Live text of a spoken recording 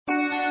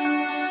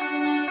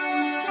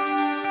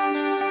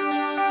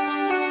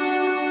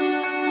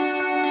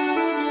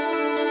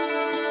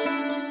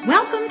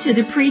Welcome to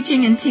the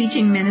preaching and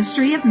teaching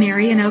ministry of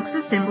Marion Oaks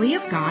Assembly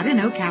of God in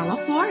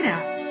Ocala,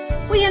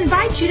 Florida. We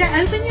invite you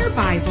to open your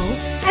Bible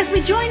as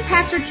we join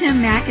Pastor Tim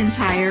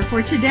McIntyre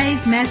for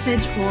today's message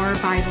for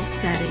Bible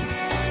study.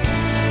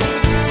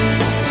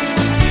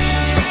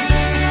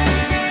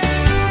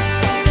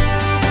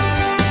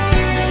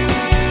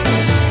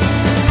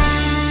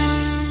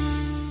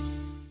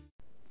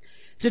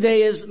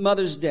 Today is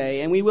Mother's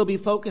Day, and we will be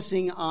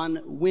focusing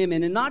on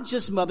women, and not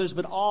just mothers,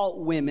 but all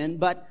women.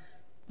 But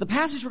the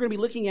passage we're going to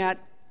be looking at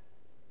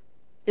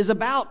is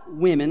about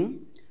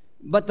women,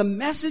 but the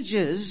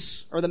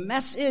messages, or the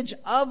message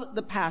of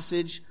the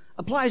passage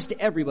applies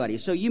to everybody.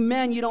 So you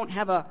men, you don't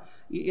have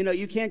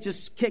you can't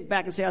just kick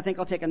back and say, I think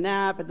I'll take a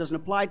nap. It doesn't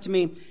apply to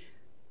me.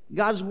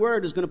 God's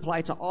word is going to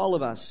apply to all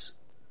of us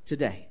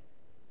today.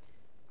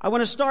 I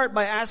want to start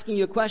by asking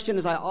you a question,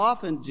 as I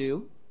often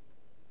do.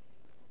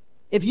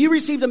 If you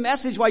received a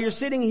message while you're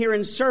sitting here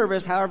in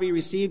service, however you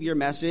received your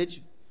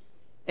message,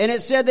 and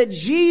it said that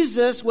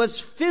Jesus was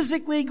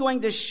physically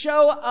going to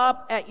show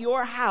up at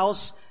your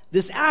house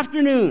this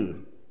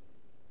afternoon,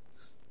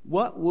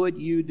 what would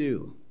you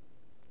do?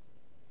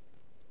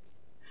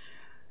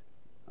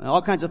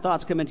 All kinds of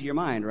thoughts come into your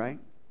mind, right?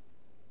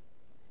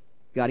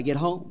 Got to get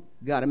home.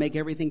 Got to make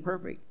everything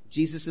perfect.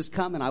 Jesus is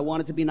coming. I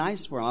want it to be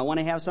nice for him. I want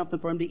to have something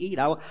for him to eat.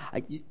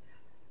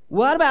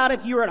 What about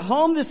if you were at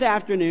home this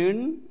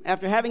afternoon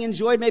after having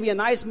enjoyed maybe a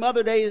nice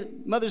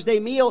Mother's Day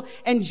meal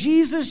and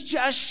Jesus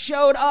just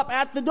showed up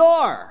at the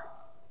door?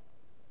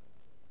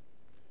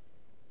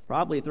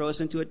 Probably throw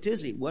us into a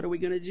tizzy. What are we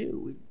going to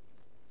do? We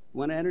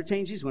want to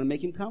entertain Jesus. We want to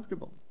make him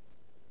comfortable.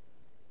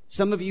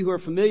 Some of you who are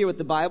familiar with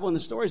the Bible and the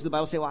stories of the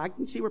Bible say, well, I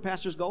can see where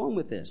Pastor's going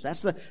with this.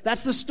 That's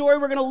the story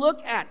we're going to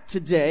look at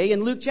today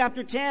in Luke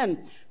chapter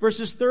 10,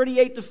 verses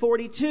 38 to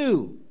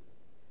 42.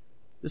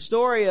 The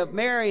story of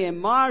Mary and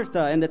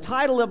Martha, and the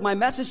title of my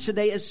message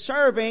today is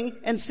Serving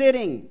and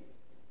Sitting.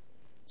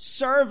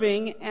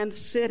 Serving and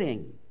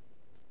Sitting.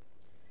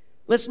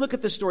 Let's look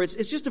at the story.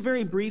 It's just a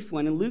very brief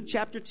one. In Luke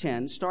chapter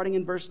 10, starting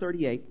in verse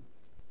 38,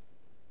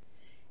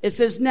 it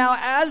says, Now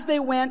as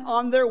they went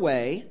on their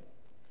way,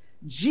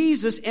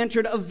 Jesus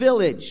entered a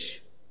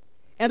village,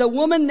 and a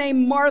woman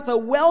named Martha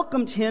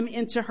welcomed him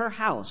into her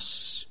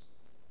house.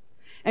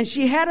 And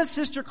she had a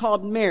sister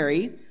called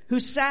Mary, who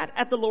sat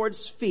at the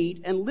Lord's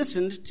feet and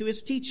listened to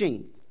his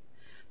teaching.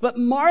 But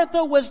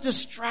Martha was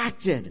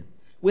distracted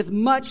with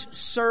much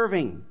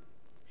serving.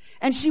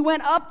 And she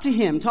went up to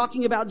him,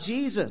 talking about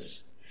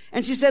Jesus.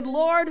 And she said,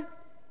 Lord,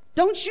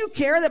 don't you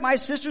care that my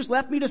sister's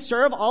left me to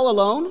serve all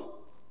alone?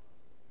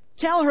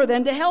 Tell her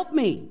then to help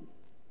me.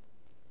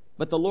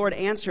 But the Lord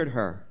answered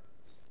her,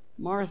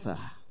 Martha,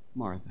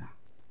 Martha,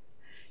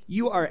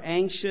 you are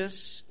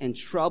anxious and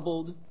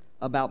troubled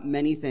about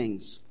many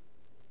things,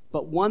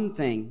 but one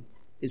thing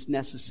is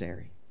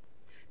necessary.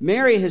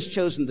 Mary has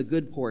chosen the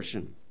good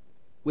portion,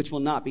 which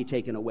will not be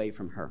taken away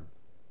from her.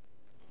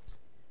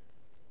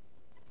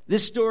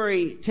 This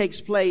story takes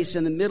place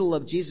in the middle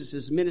of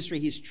Jesus' ministry.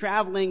 He's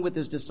traveling with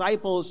his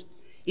disciples.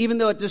 Even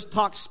though it just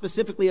talks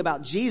specifically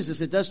about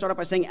Jesus, it does start off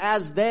by saying,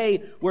 as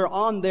they were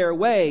on their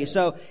way.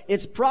 So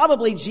it's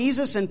probably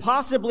Jesus and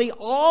possibly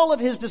all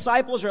of his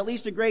disciples, or at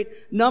least a great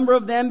number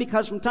of them,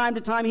 because from time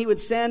to time he would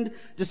send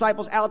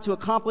disciples out to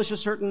accomplish a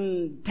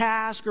certain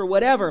task or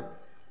whatever.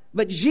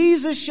 But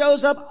Jesus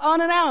shows up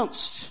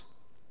unannounced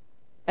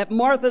at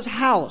Martha's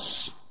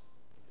house.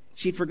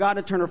 She'd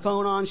forgotten to turn her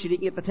phone on. She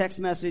didn't get the text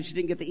message. She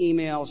didn't get the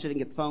email. She didn't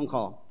get the phone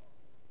call.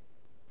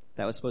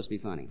 That was supposed to be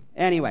funny.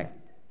 Anyway.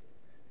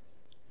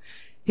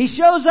 He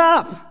shows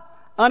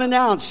up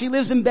unannounced. She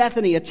lives in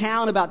Bethany, a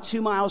town about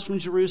 2 miles from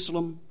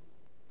Jerusalem.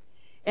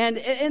 And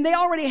they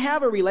already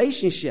have a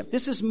relationship.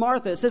 This is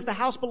Martha. It says the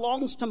house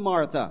belongs to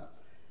Martha.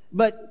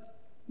 But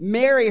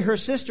Mary, her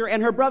sister,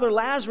 and her brother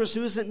Lazarus,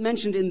 who isn't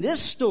mentioned in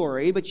this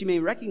story, but you may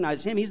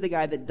recognize him. He's the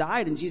guy that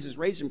died and Jesus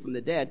raised him from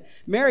the dead.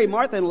 Mary,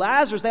 Martha, and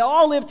Lazarus, they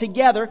all live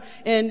together.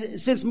 And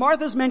since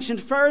Martha's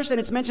mentioned first, and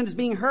it's mentioned as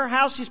being her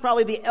house, she's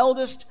probably the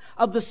eldest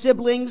of the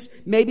siblings.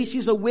 Maybe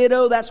she's a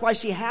widow. That's why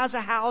she has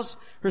a house.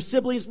 Her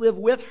siblings live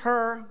with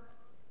her.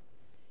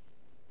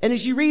 And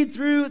as you read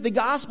through the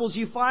Gospels,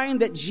 you find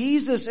that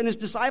Jesus and his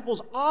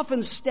disciples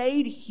often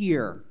stayed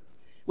here.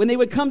 When they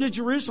would come to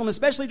Jerusalem,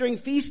 especially during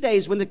feast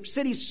days, when the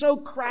city's so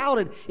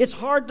crowded, it's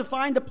hard to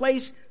find a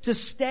place to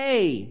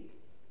stay.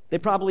 They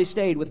probably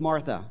stayed with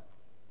Martha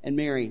and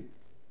Mary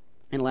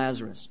and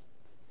Lazarus.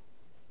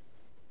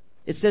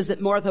 It says that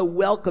Martha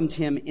welcomed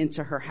him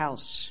into her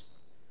house.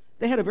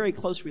 They had a very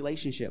close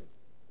relationship.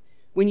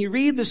 When you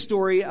read the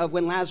story of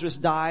when Lazarus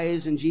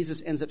dies and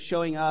Jesus ends up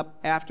showing up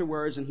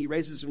afterwards and he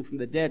raises him from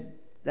the dead,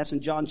 that's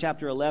in John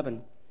chapter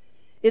 11.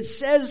 It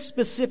says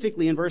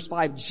specifically in verse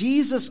 5,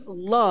 Jesus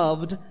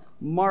loved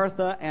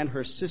Martha and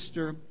her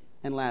sister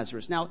and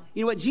Lazarus. Now,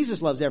 you know what?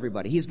 Jesus loves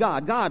everybody. He's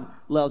God. God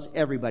loves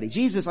everybody.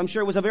 Jesus, I'm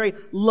sure, was a very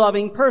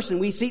loving person.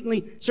 We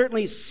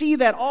certainly see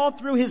that all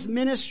through his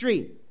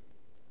ministry.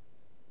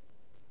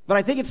 But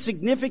I think it's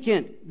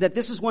significant that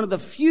this is one of the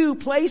few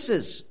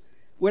places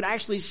where it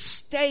actually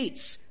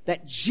states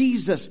that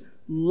Jesus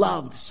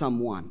loved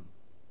someone.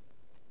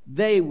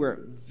 They were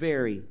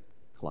very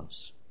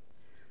close.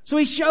 So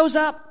he shows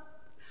up.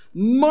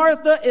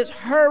 Martha is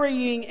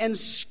hurrying and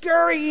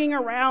scurrying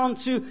around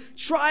to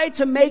try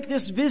to make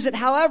this visit,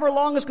 however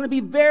long, it's going to be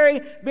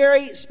very,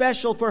 very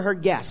special for her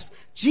guest.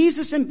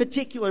 Jesus in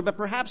particular, but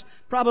perhaps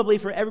probably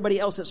for everybody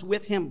else that's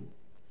with him.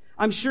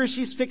 I'm sure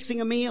she's fixing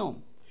a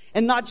meal.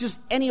 And not just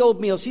any old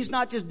meal. She's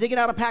not just digging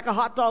out a pack of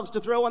hot dogs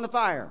to throw on the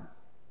fire.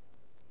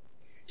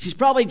 She's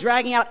probably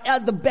dragging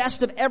out the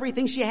best of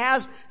everything she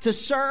has to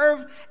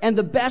serve and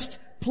the best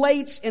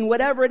plates and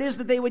whatever it is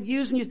that they would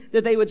use and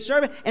that they would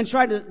serve it, and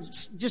try to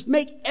just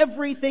make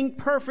everything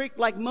perfect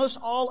like most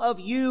all of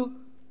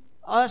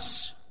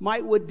us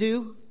would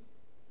do.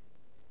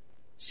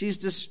 She's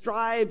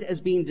described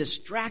as being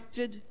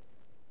distracted,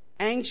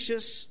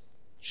 anxious,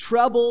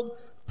 troubled,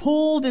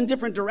 pulled in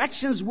different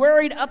directions,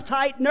 worried,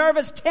 uptight,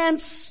 nervous,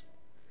 tense.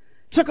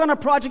 Took on a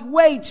project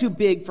way too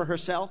big for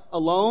herself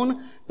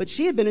alone, but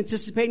she had been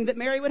anticipating that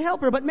Mary would help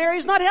her, but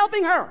Mary's not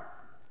helping her.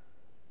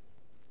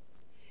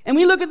 And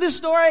we look at this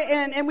story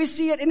and we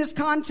see it in its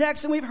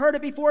context, and we've heard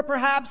it before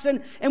perhaps,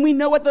 and we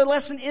know what the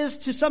lesson is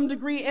to some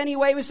degree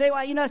anyway. We say,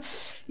 well,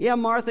 yeah,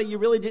 Martha, you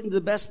really didn't do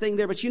the best thing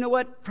there, but you know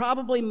what?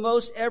 Probably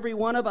most every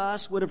one of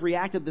us would have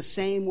reacted the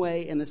same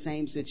way in the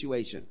same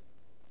situation.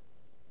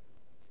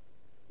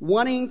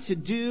 Wanting to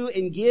do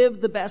and give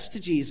the best to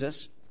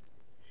Jesus,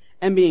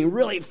 and being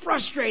really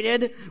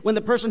frustrated when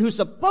the person who's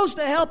supposed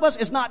to help us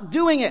is not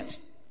doing it.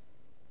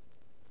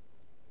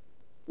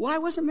 Why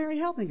wasn't Mary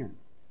helping her?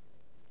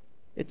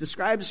 It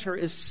describes her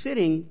as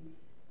sitting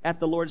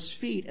at the Lord's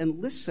feet and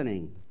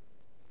listening.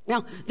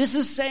 Now, this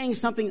is saying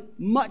something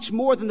much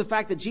more than the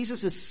fact that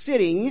Jesus is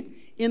sitting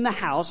in the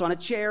house on a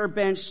chair,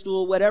 bench,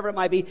 stool, whatever it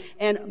might be,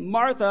 and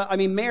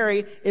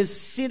Mary is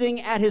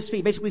sitting at his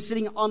feet, basically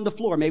sitting on the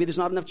floor. Maybe there's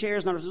not enough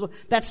chairs, not enough stool.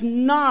 That's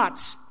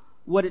not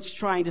what it's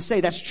trying to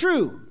say. That's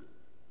true.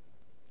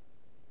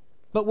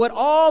 But what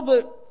all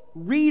the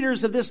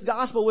readers of this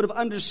gospel would have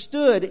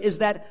understood is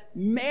that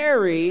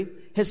Mary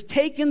has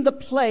taken the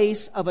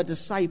place of a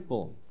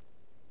disciple.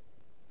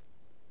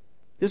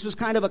 This was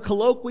kind of a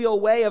colloquial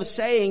way of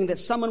saying that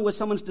someone was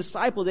someone's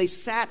disciple. They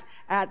sat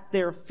at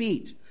their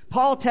feet.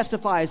 Paul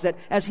testifies that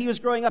as he was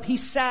growing up, he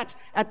sat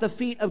at the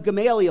feet of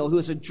Gamaliel, who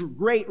was a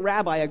great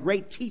rabbi, a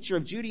great teacher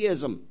of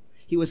Judaism.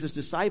 He was his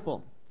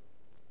disciple.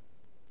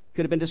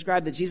 Could have been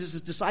described that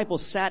Jesus'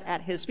 disciples sat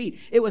at his feet.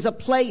 It was a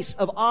place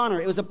of honor.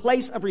 It was a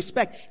place of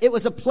respect. It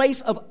was a place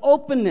of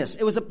openness.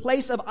 It was a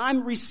place of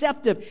I'm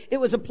receptive.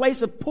 It was a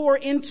place of pour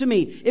into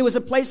me. It was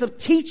a place of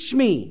teach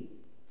me.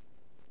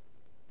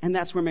 And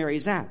that's where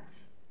Mary's at.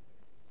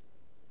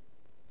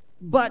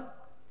 But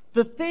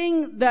the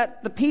thing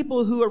that the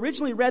people who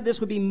originally read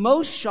this would be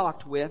most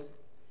shocked with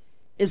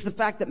is the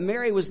fact that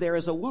Mary was there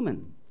as a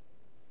woman.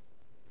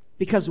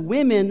 Because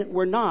women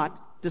were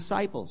not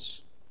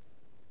disciples.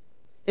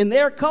 In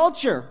their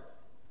culture,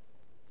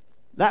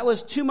 that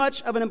was too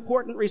much of an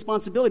important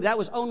responsibility. That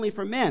was only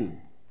for men.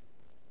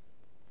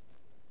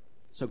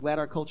 So glad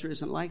our culture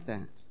isn't like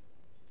that.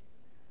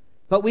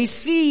 But we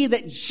see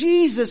that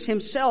Jesus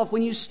himself,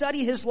 when you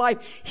study his life,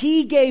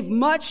 he gave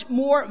much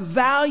more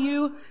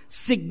value,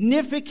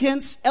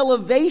 significance,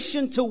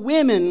 elevation to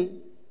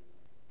women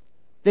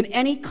than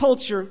any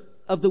culture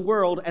of the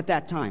world at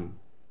that time.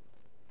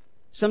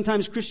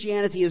 Sometimes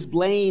Christianity is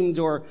blamed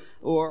or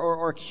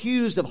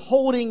accused of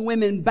holding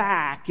women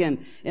back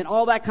and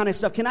all that kind of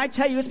stuff. Can I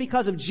tell you, it's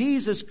because of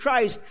Jesus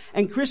Christ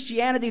and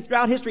Christianity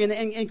throughout history.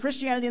 And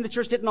Christianity and the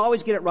church didn't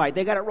always get it right.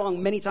 They got it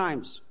wrong many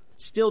times.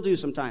 Still do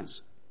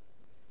sometimes.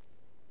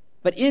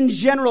 But in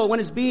general,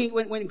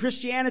 when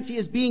Christianity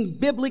is being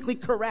biblically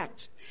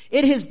correct,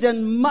 it has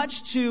done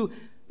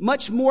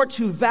much more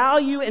to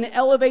value and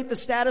elevate the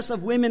status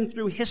of women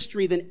through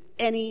history than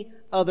any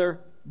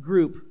other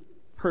group,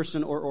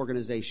 person, or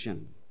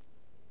organization.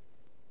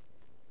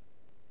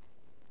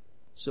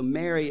 So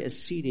Mary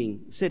is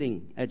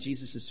sitting at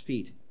Jesus'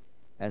 feet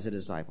as a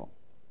disciple.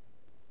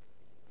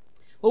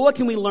 Well, what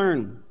can we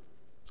learn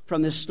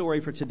from this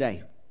story for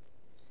today?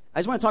 I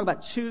just want to talk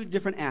about two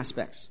different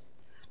aspects.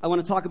 I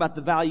want to talk about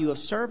the value of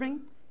serving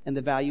and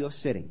the value of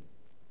sitting.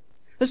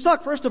 Let's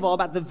talk first of all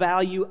about the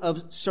value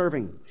of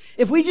serving.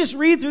 If we just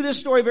read through this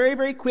story very,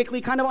 very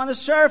quickly, kind of on the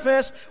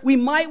surface, we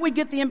would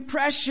get the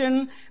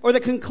impression or the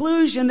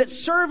conclusion that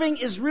serving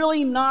is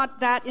really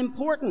not that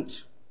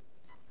important.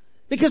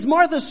 Because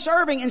Martha's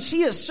serving, and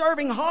she is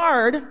serving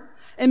hard,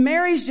 and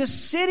Mary's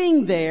just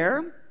sitting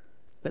there,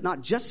 but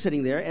not just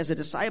sitting there as a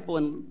disciple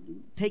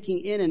and taking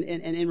in and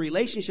in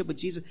relationship with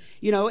Jesus,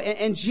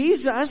 and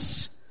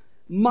Jesus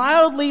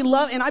mildly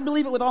love, and I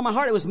believe it with all my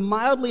heart, it was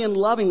mildly and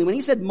lovingly. When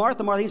he said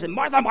Martha, Martha, he said,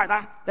 Martha,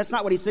 Martha. That's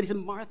not what he said. He said,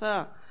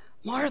 Martha,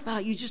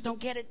 Martha, you just don't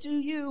get it, do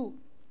you?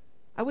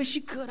 I wish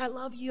you could. I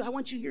love you. I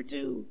want you here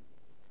too.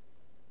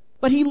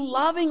 But he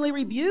lovingly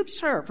rebukes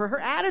her for her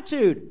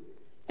attitude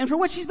and for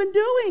what she's been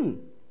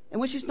doing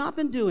and what she's not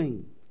been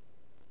doing.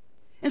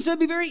 And so it'd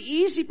be very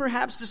easy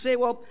perhaps to say,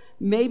 well,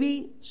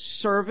 maybe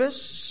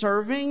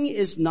serving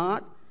is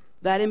not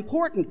that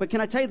important. But can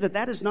I tell you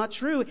that is not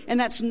true? And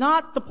that's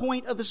not the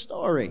point of the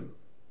story.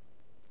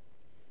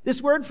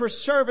 This word for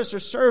service or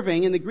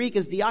serving in the Greek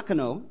is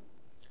diakonia.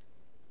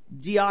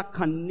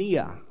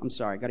 I'm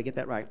sorry, got to get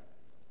that right.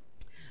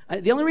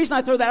 The only reason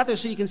I throw that out there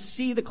is so you can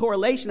see the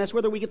correlation. That's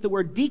where we get the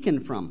word deacon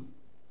from,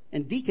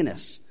 and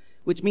deaconess,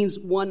 which means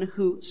one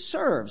who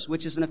serves,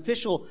 which is an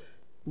official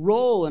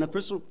role, an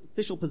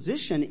official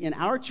position in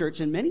our church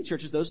and many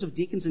churches. Those of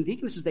deacons and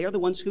deaconesses, they are the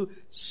ones who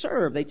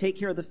serve. They take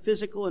care of the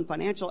physical and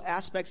financial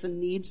aspects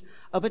and needs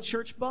of a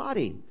church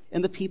body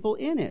and the people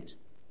in it.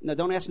 Now,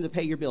 don't ask them to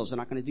pay your bills. They're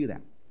not going to do that.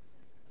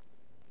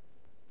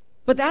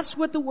 But that's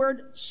what the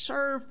word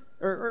serve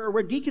or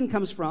where deacon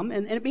comes from,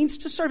 and it means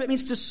to serve. It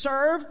means to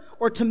serve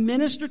or to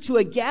minister to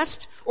a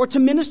guest or to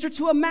minister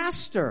to a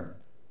master.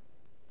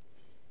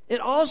 It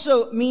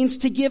also means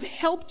to give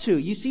help to.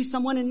 You see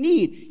someone in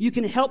need, you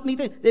can help me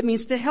there. It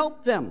means to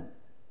help them.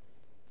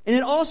 And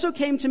it also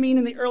came to mean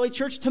in the early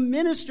church to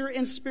minister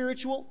in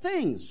spiritual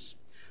things.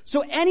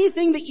 So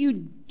anything that you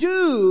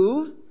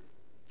do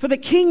for the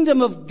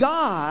kingdom of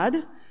God,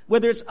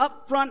 whether it's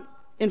up front,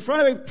 in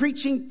front of a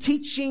preaching,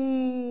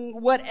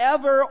 teaching,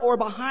 whatever, or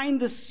behind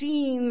the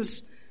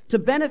scenes to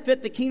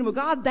benefit the kingdom of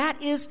God,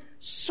 that is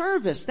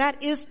service.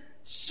 That is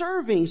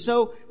serving.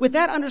 So with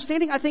that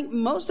understanding, I think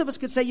most of us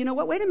could say, you know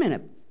what, wait a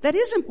minute. That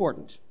is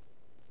important.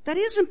 That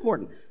is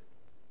important.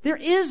 There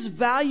is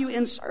value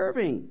in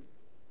serving.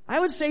 I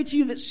would say to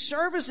you that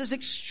service is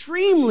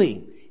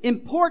extremely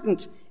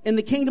important in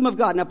the kingdom of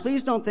God. Now,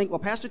 please don't think, well,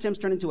 Pastor Tim's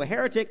turned into a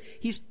heretic.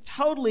 He's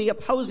totally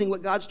opposing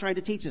what God's trying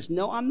to teach us.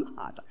 No, I'm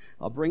not.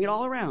 I'll bring it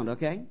all around,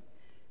 okay?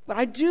 But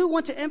I do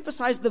want to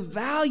emphasize the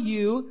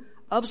value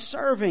of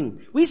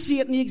serving. We see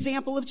it in the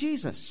example of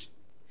Jesus.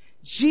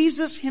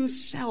 Jesus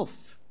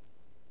himself.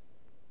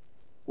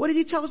 What did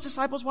he tell his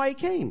disciples why he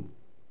came?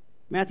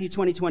 Matthew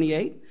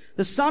 20:28.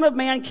 The Son of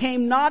Man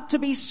came not to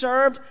be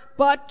served,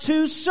 but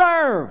to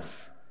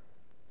serve.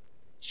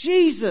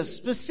 Jesus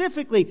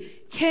specifically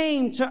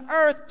came to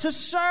earth to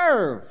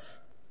serve.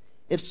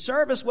 If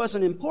service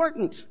wasn't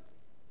important,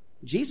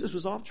 Jesus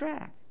was off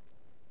track.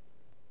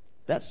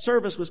 That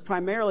service was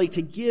primarily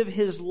to give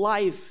his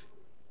life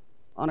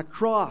on a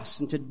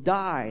cross and to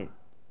die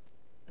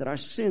that our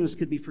sins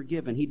could be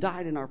forgiven. He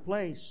died in our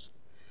place.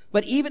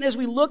 But even as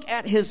we look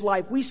at his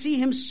life, we see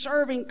him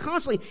serving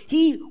constantly.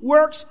 He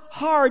works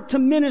hard to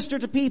minister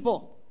to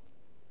people.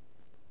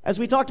 As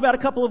we talked about a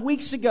couple of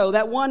weeks ago,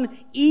 that one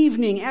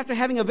evening, after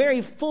having a very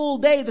full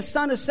day, the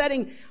sun is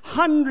setting,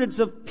 hundreds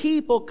of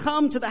people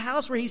come to the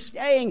house where he's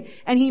staying,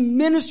 and he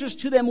ministers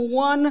to them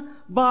one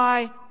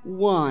by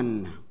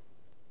one.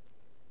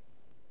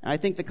 And I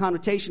think the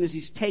connotation is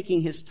he's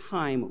taking his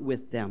time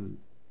with them.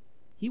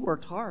 He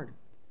worked hard.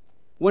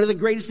 One of the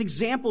greatest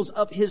examples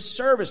of his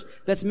service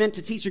that's meant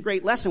to teach a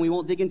great lesson we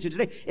won't dig into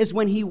today is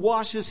when he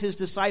washes his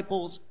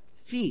disciples'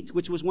 feet,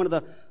 which was one of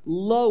the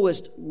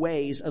lowest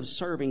ways of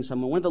serving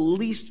someone, one of the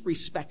least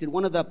respected,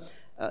 one of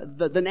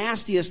the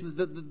nastiest,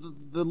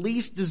 the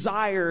least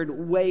desired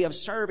way of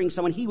serving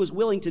someone. He was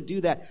willing to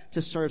do that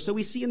to serve. So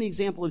we see in the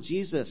example of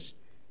Jesus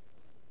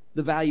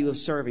the value of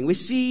serving. We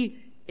see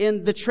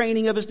in the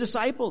training of his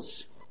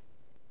disciples.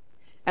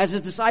 As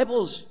his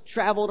disciples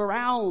traveled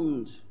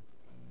around,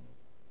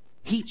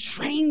 he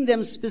trained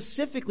them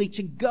specifically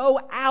to go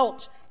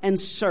out and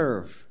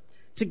serve,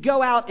 to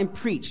go out and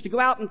preach, to go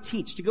out and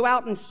teach, to go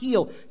out and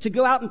heal, to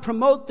go out and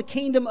promote the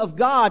kingdom of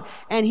God.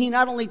 And he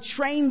not only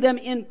trained them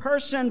in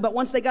person, but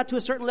once they got to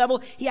a certain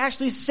level, he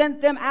actually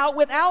sent them out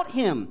without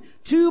him,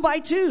 2 by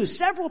 2.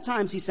 Several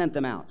times he sent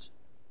them out.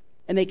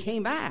 And they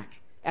came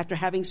back after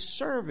having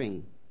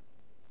served.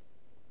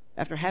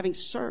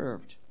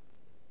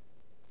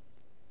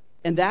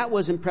 And that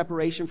was in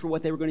preparation for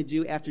what they were going to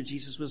do after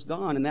Jesus was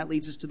gone. And that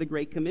leads us to the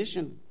Great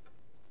Commission.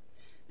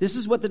 This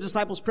is what the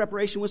disciples'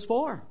 preparation was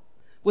for,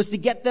 was to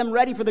get them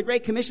ready for the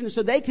Great Commission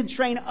so they could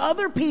train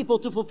other people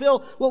to fulfill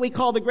what we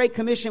call the Great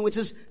Commission, which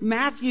is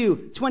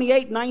Matthew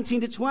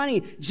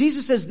 28:19-20.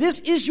 Jesus says, this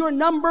is your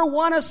number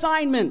one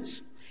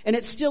assignment. And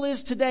it still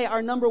is today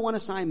our number one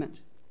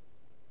assignment.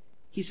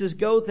 He says,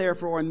 go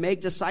therefore and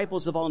make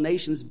disciples of all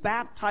nations,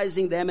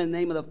 baptizing them in the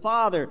name of the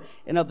Father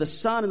and of the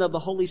Son and of the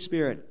Holy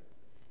Spirit,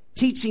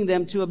 teaching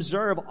them to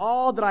observe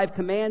all that I've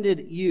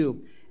commanded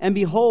you. And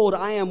behold,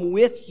 I am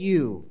with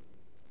you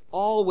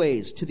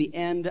always to the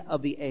end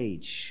of the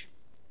age.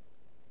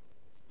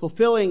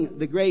 Fulfilling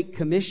the Great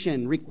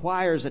Commission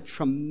requires a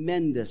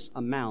tremendous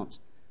amount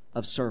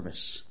of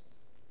service,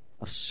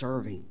 of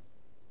serving.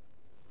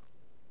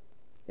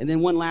 And then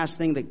one last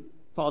thing that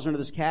falls under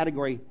this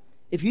category.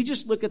 If you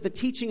just look at the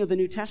teaching of the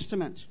New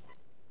Testament,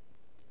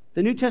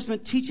 the New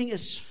Testament teaching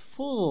is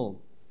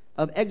full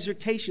of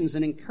exhortations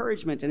and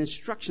encouragement and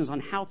instructions on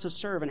how to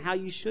serve and how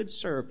you should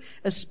serve,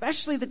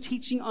 especially the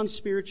teaching on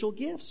spiritual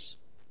gifts.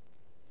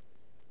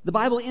 The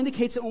Bible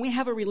indicates that when we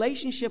have a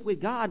relationship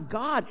with God,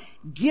 God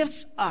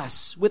gifts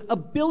us with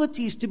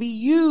abilities to be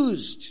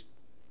used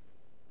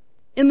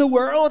in the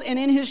world and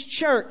in his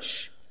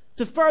church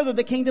to further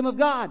the kingdom of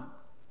God.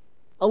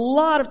 A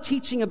lot of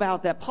teaching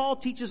about that. Paul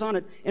teaches on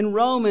it in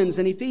Romans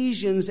and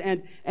Ephesians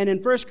and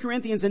in 1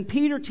 Corinthians, and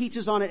Peter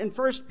teaches on it in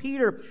 1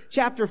 Peter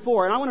chapter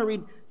 4. And I want to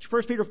read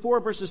 1 Peter 4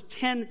 verses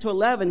 10 to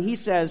 11. He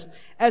says,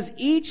 as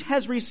each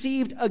has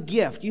received a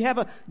gift, you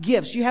have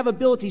gifts, you have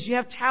abilities, you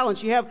have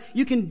talents,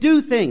 you can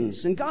do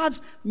things. And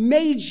God's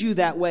made you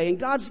that way, and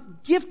God's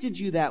gifted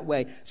you that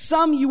way.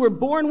 Some you were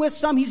born with,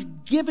 some He's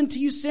given to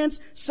you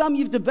since, some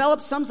you've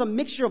developed, some's a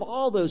mixture of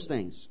all those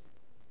things.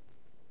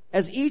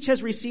 As each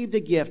has received a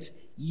gift,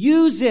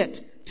 use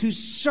it to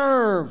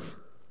serve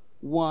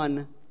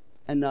one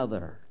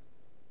another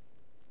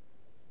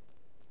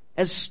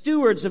as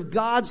stewards of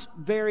God's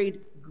varied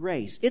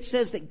grace. It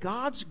says that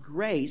God's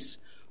grace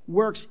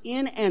works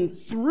in and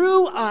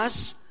through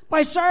us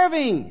by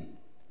serving.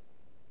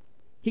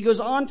 He goes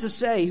on to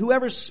say,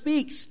 whoever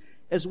speaks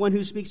as one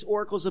who speaks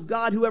oracles of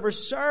God, whoever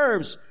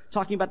serves,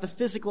 talking about the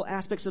physical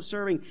aspects of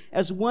serving,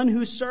 as one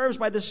who serves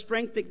by the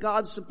strength that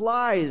God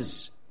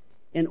supplies,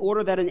 in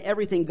order that in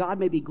everything God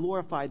may be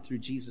glorified through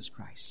Jesus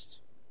Christ.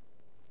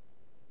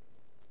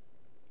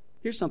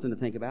 Here's something to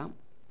think about.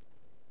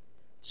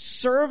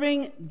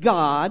 Serving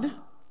God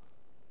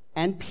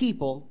and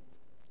people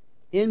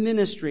in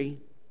ministry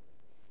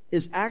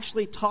is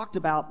actually talked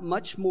about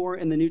much more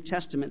in the New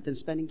Testament than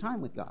spending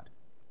time with God.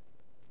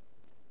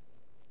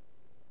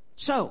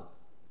 So,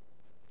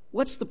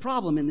 what's the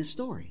problem in this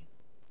story?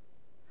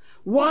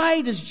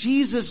 Why does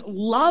Jesus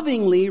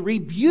lovingly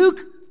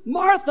rebuke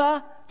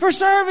Martha for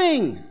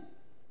serving?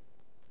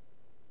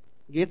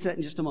 We'll get to that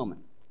in just a moment.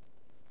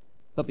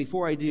 But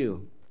before I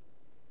do,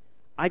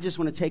 I just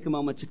want to take a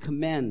moment to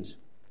commend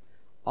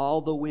all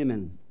the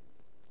women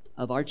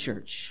of our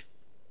church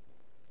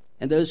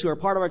and those who are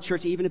part of our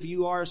church. Even if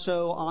you are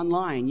so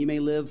online, you may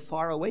live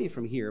far away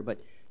from here,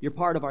 but you're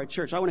part of our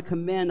church. I want to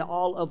commend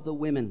all of the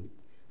women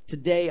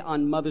today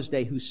on Mother's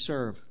Day who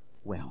serve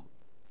well.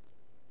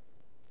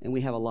 And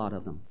we have a lot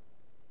of them.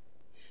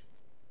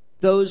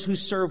 Those who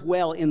serve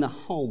well in the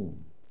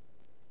home.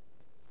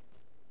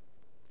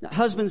 Now,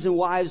 husbands and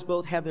wives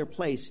both have their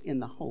place in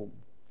the home.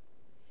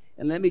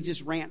 And let me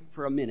just rant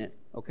for a minute,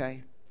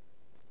 okay?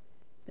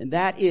 And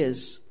that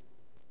is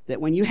that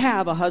when you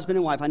have a husband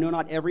and wife, I know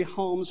not every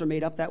homes are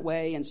made up that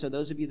way, and so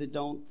those of you that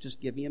don't,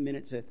 just give me a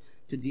minute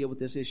to deal with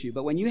this issue.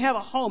 But when you have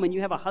a home and you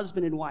have a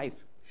husband and wife,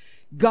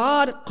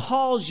 God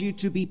calls you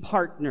to be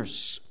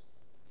partners.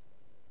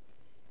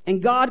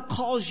 And God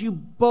calls you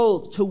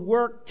both to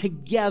work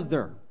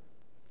together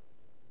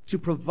to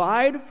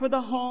provide for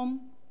the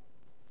home,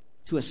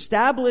 to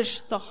establish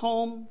the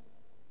home,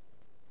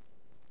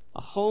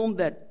 a home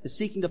that is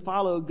seeking to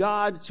follow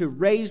God, to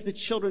raise the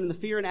children in the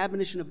fear and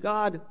admonition of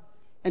God,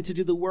 and to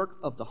do the work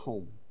of the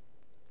home.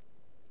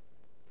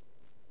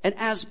 And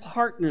as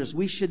partners,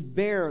 we should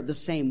bear the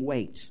same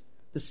weight,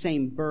 the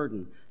same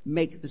burden,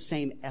 make the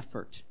same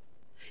effort.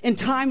 In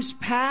times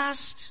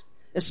past,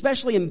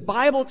 especially in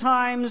Bible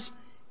times,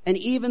 and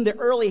even the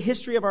early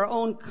history of our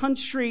own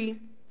country,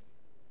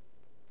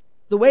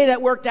 the way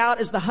that worked out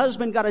is the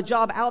husband got a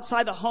job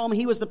outside the home.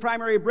 He was the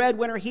primary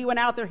breadwinner. He went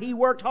out there. He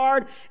worked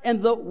hard.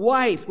 And the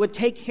wife would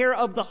take care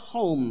of the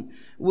home.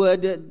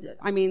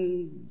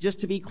 Just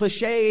to be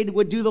cliched,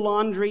 would do the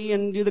laundry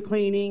and do the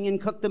cleaning and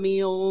cook the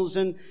meals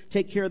and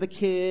take care of the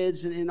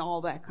kids and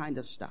all that kind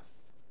of stuff.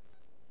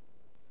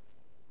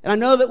 And I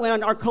know that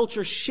when our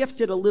culture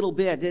shifted a little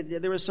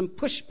bit, there was some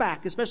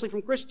pushback, especially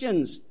from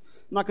Christians.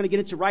 I'm not going to get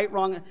into right,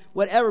 wrong,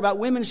 whatever, about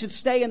women should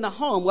stay in the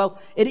home. Well,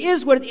 it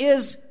is what it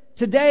is.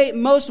 Today,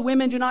 most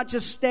women do not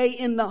just stay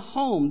in the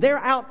home. They're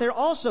out there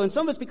also. And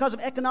some of it's because of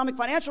economic,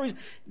 financial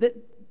reasons.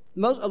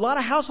 A lot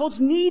of households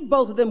need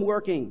both of them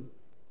working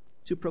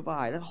to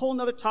provide. A whole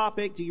other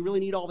topic. Do you really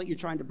need all that you're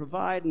trying to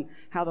provide and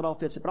how that all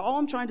fits? But all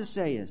I'm trying to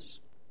say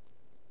is,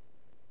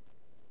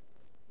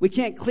 we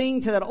can't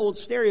cling to that old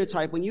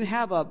stereotype. When you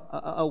have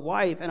a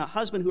wife and a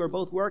husband who are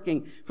both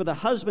working, for the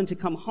husband to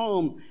come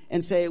home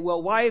and say,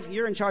 well, wife,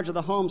 you're in charge of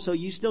the home, so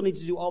you still need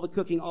to do all the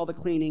cooking, all the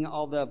cleaning,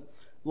 all the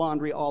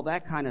laundry, all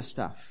that kind of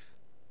stuff.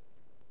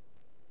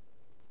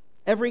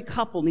 Every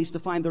couple needs to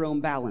find their own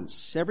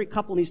balance. Every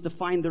couple needs to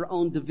find their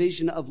own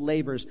division of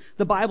labors.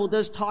 The Bible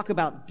does talk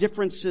about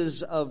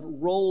differences of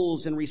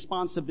roles and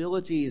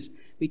responsibilities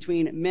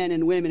between men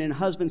and women and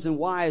husbands and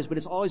wives, but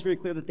it's always very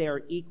clear that they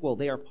are equal.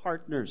 They are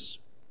partners.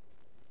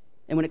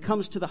 And when it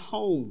comes to the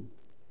home,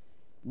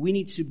 we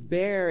need to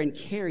bear and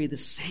carry the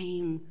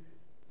same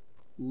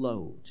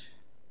load.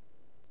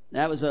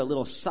 That was a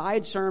little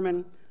side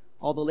sermon.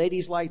 All the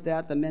ladies like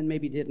that. The men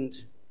maybe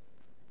didn't.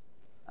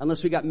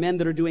 Unless we got men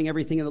that are doing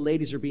everything and the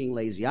ladies are being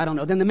lazy. I don't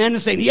know. Then the men are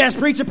saying, yes,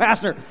 preach it,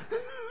 pastor.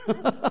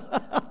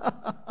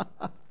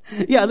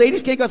 Yeah,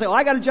 ladies can't go say, oh,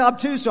 I got a job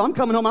too, so I'm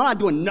coming home. I'm not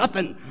doing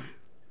nothing.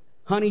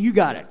 Honey, you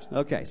got it.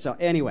 Okay, so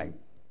anyway.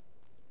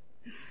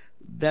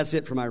 That's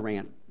it for my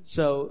rant.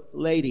 So,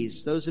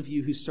 ladies, those of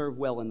you who serve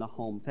well in the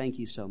home, thank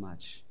you so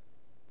much.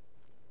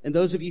 And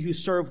those of you who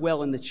serve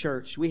well in the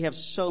church, we have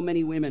so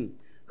many women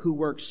who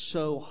work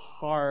so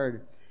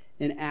hard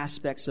in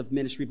aspects of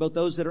ministry, both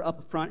those that are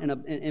up front and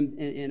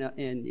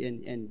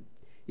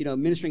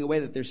ministering in a way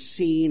that they're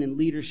seen in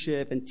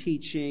leadership and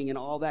teaching and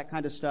all that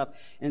kind of stuff.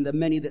 And the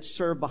many that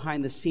serve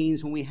behind the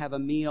scenes when we have a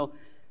meal,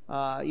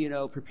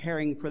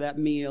 preparing for that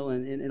meal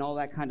and all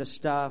that kind of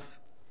stuff.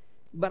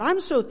 But I'm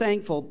so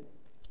thankful.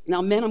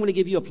 Now, men, I'm going to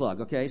give you a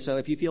plug, okay? So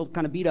if you feel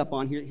kind of beat up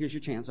on, here's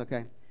your chance,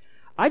 okay?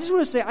 I just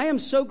want to say I am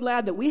so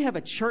glad that we have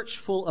a church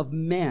full of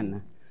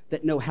men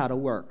that know how to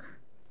work,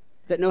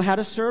 that know how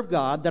to serve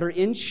God, that are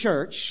in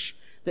church,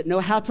 that know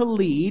how to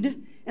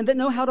lead, and that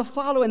know how to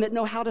follow, and that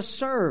know how to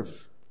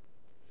serve.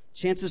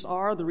 Chances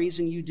are the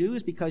reason you do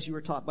is because you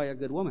were taught by a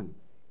good woman.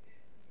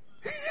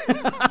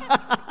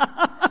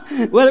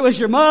 Whether it was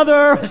your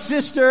mother, a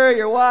sister,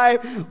 your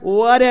wife,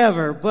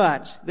 whatever.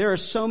 But there are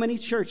so many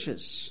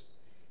churches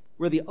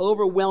where the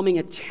overwhelming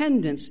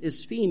attendance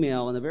is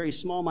female and the very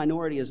small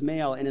minority is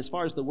male. And as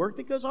far as the work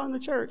that goes on in the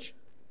church,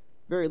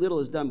 very little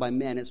is done by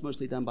men. It's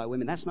mostly done by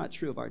women. That's not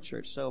true of our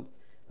church. So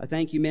I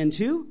thank you men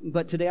too.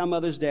 But today on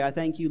Mother's Day, I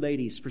thank you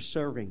ladies for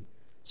serving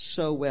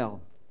so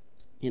well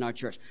in our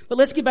church. But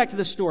let's get back to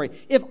the story.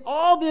 If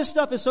all this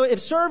stuff is if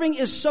serving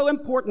is so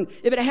important,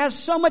 if it has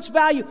so much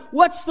value,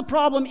 what's the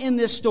problem in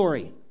this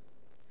story?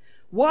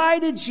 Why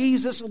did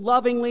Jesus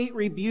lovingly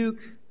rebuke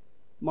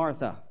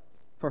Martha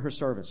for her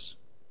service?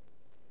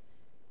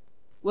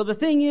 Well, the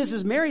thing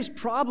is Mary's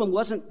problem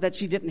wasn't that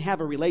she didn't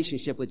have a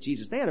relationship with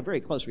Jesus. They had a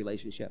very close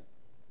relationship.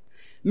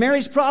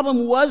 Mary's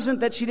problem wasn't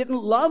that she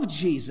didn't love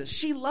Jesus.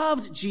 She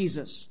loved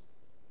Jesus.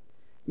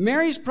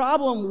 Mary's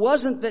problem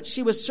wasn't that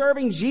she was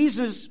serving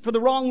Jesus for the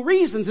wrong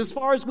reasons, as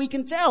far as we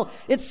can tell.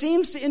 It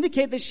seems to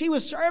indicate that she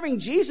was serving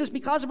Jesus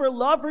because of her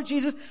love for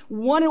Jesus,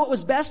 wanted what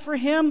was best for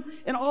him,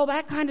 and all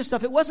that kind of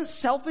stuff. It wasn't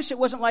selfish. It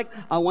wasn't like,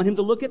 I want him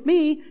to look at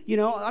me.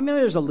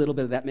 There's a little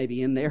bit of that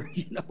maybe in there,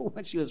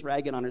 when she was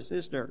ragging on her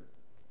sister.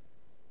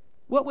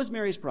 What was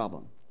Mary's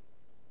problem?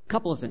 A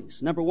couple of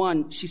things. Number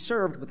one, she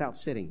served without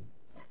sitting.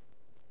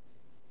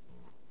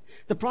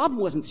 The problem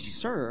wasn't that she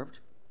served,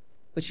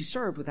 but she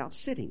served without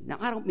sitting. Now,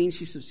 I don't mean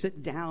she should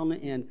sit down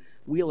and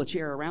wheel a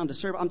chair around to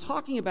serve. I'm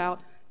talking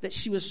about that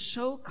she was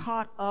so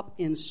caught up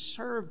in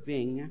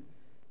serving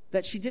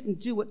that she didn't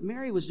do what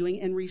Mary was doing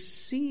and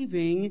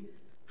receiving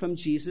from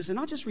Jesus. And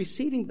not just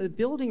receiving, but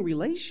building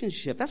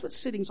relationship. That's what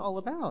sitting's all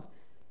about.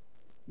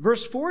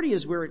 Verse 40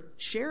 is where it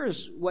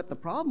shares what the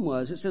problem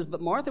was. It says, but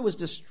Martha was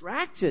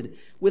distracted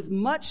with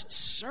much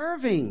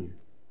serving.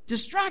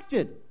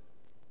 Distracted.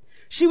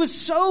 She was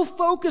so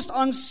focused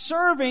on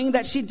serving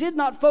that she did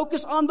not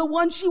focus on the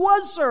one she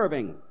was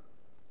serving.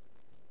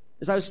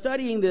 As I was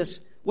studying this,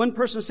 one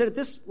person said it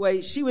this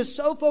way: she was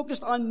so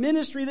focused on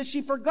ministry that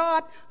she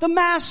forgot the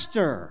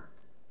master.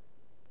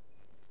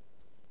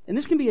 And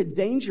this can be a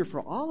danger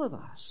for all of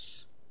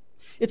us.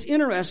 It's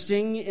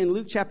interesting, in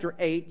Luke chapter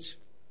 8,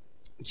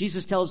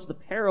 Jesus tells the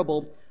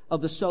parable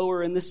of the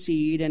sower and the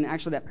seed, and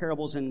actually that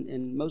parable's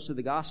in most of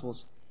the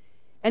Gospels.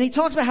 And he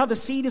talks about how the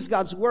seed is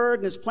God's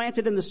word and is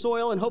planted in the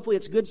soil, and hopefully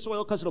it's good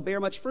soil because it'll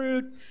bear much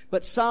fruit.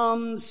 But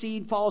some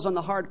seed falls on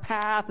the hard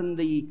path and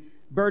the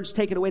birds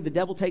take it away, the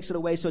devil takes it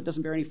away so it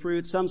doesn't bear any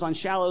fruit. Some's on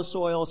shallow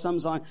soil,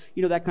 some's on,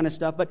 that kind of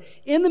stuff. But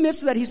in the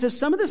midst of that, he says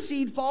some of the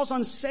seed falls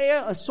on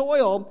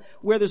soil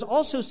where there's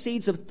also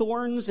seeds of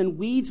thorns and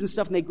weeds and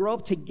stuff, and they grow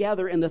up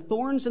together, and the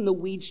thorns and the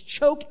weeds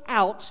choke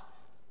out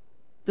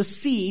the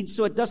seed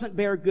so it doesn't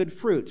bear good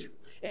fruit.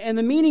 And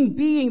the meaning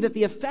being that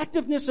the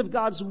effectiveness of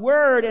God's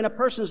word in a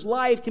person's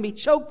life can be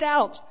choked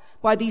out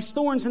by these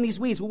thorns and these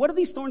weeds. Well, what are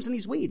these thorns and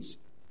these weeds?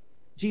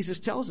 Jesus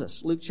tells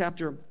us, Luke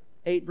chapter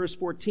 8, verse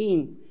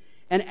 14.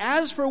 And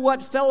as for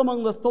what fell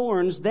among the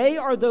thorns, they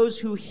are those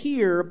who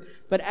hear,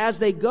 but as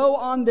they go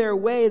on their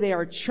way, they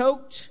are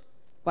choked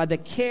by the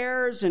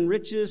cares and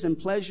riches and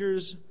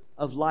pleasures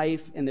of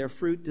life, and their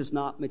fruit does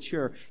not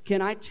mature.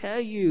 Can I tell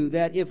you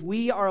that if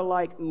we are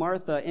like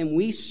Martha and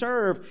we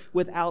serve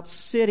without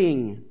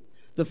sitting,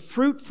 the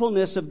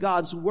fruitfulness of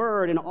God's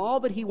word and all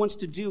that he wants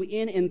to do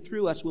in and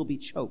through us will be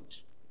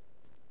choked.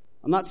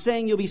 I'm not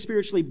saying you'll be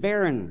spiritually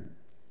barren,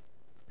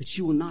 but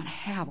you will not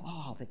have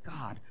all that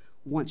God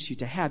wants you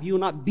to have. You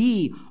will not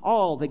be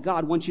all that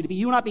God wants you to be.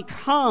 You will not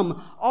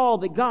become all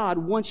that God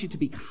wants you to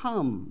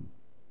become.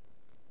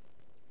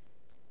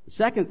 The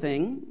second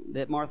thing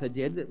that Martha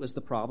did that was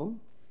the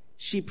problem,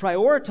 she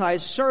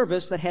prioritized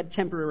service that had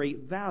temporary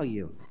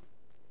value.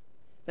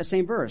 That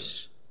same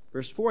verse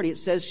 40, it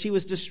says she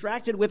was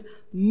distracted with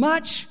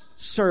much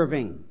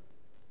serving.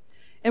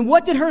 And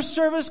what did her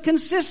service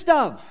consist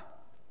of?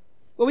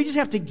 Well, we just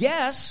have to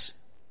guess.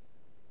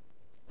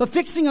 But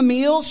fixing a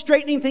meal,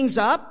 straightening things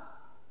up.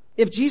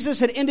 If Jesus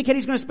had indicated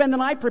he's going to spend the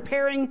night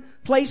preparing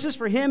places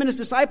for him and his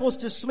disciples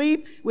to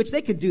sleep, which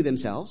they could do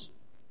themselves.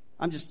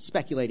 I'm just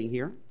speculating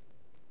here.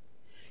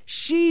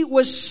 She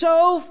was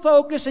so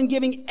focused on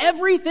giving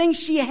everything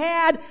she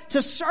had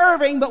to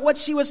serving, but what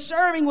she was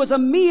serving was a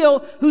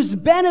meal whose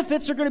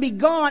benefits are going to be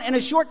gone in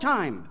a short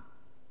time.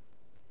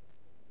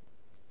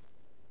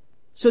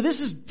 So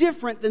this is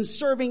different than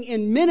serving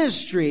in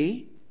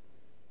ministry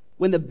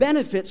when the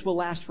benefits will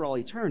last for all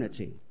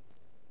eternity.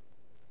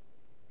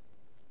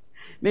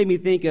 Made me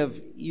think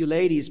of you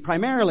ladies,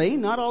 primarily,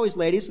 not always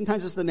ladies,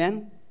 sometimes it's the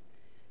men,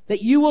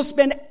 that you will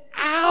spend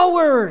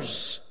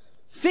hours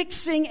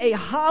fixing a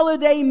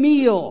holiday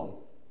meal.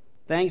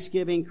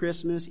 Thanksgiving,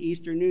 Christmas,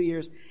 Easter, New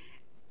Year's.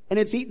 And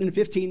it's eaten in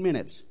 15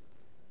 minutes.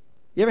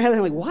 You ever had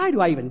that like, why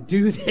do I even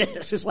do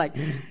this? It's like,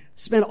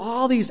 spend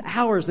all these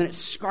hours, then it's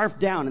scarfed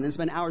down, and then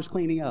spend hours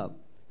cleaning up.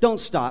 Don't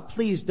stop.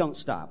 Please don't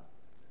stop.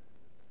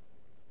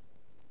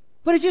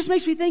 But it just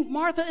makes me think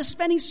Martha is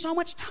spending so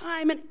much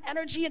time and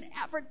energy and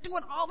effort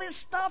doing all this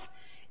stuff,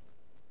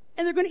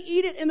 and they're going to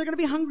eat it, and they're going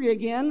to be hungry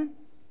again.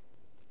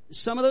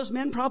 Some of those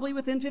men probably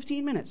within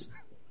 15 minutes.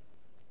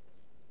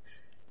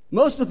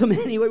 Most of them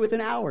anyway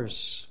within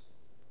hours.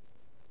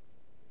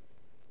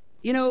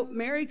 You know,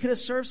 Mary could have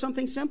served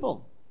something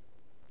simple.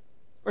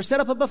 Or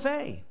set up a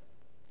buffet.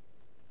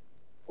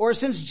 Or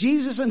since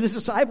Jesus and his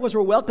disciples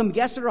were welcome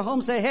guests at her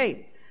home, say,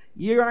 hey,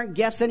 you aren't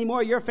guests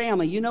anymore, you're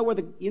family. You know where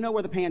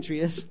the pantry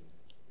is.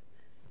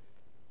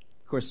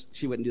 Of course,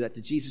 she wouldn't do that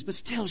to Jesus, but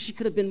still, she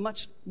could have been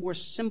much more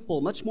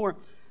simple, much more,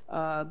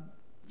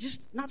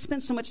 just not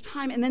spend so much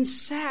time, and then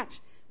sat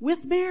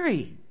with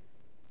Mary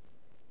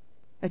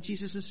at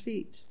Jesus'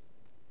 feet.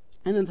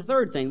 And then the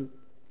third thing,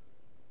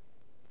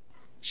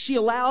 she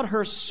allowed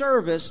her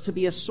service to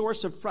be a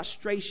source of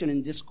frustration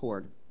and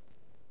discord.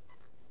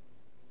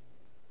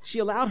 She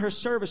allowed her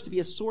service to be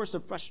a source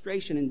of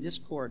frustration and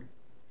discord.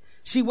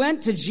 She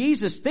went to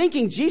Jesus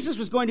thinking Jesus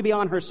was going to be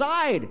on her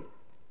side.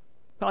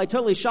 Probably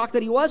totally shocked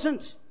that he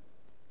wasn't.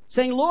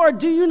 Saying, Lord,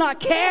 do you not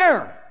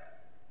care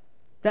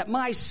that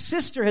my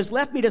sister has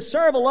left me to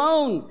serve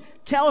alone?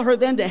 Tell her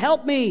then to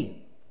help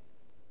me.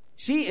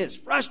 She is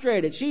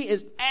frustrated. She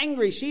is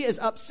angry. She is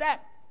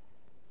upset.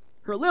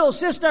 Her little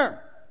sister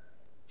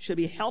should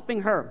be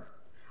helping her.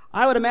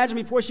 I would imagine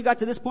before she got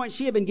to this point,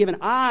 she had been given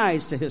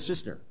eyes to his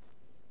sister.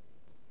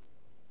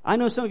 I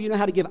know some of you know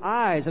how to give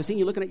eyes. I've seen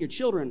you looking at your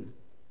children.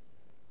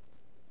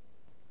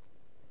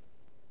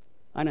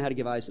 I know how to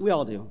give eyes. We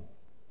all do.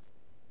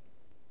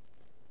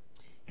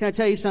 Can I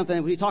tell you something?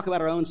 When we talk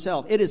about our own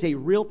self, it is a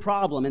real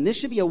problem. And this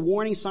should be a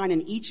warning sign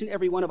in each and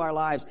every one of our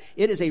lives.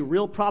 It is a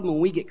real problem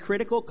when we get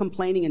critical,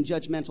 complaining, and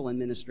judgmental in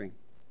ministry.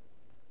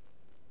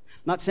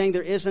 I'm not saying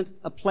there isn't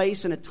a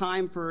place and a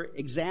time for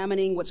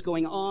examining what's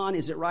going on.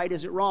 Is it right?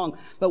 Is it wrong?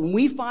 But when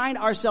we find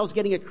ourselves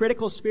getting a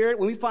critical spirit,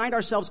 when we find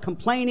ourselves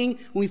complaining,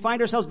 when we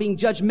find ourselves being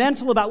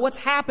judgmental about what's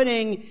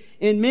happening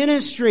in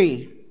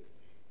ministry,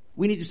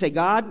 we need to say,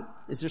 God,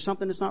 is there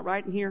something that's not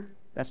right in here?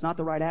 That's not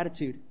the right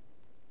attitude.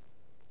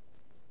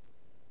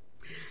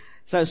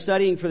 So I was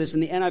studying for this in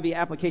the NIV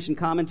application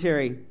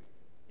commentary.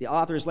 The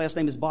author's last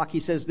name is Bach. He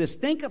says this,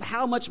 think of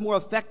how much more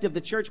effective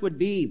the church would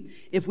be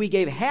if we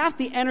gave half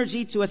the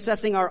energy to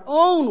assessing our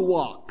own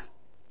walk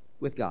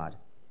with God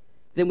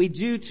than we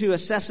do to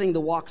assessing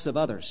the walks of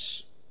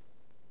others.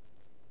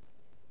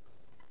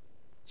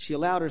 She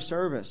allowed her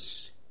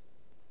service.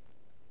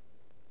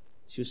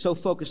 She was so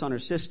focused on her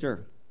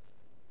sister,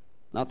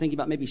 not thinking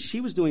about maybe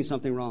she was doing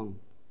something wrong.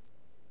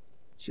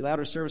 She allowed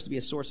her service to be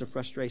a source of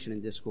frustration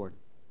and discord.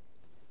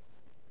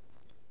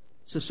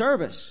 So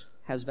service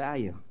has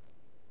value.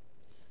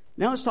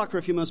 Now let's talk for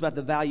a few moments about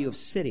the value of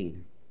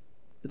sitting.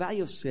 The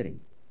value of sitting.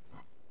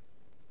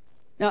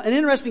 Now, an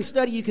interesting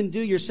study you can do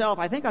yourself,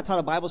 I think I taught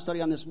a Bible study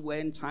on this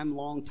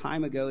long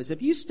time ago, is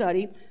if you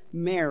study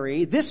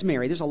Mary,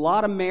 there's a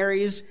lot of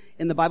Marys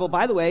in the Bible.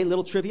 By the way,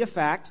 little trivia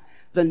fact,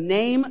 the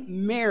name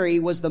Mary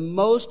was the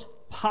most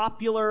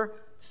popular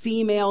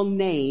female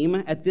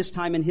name at this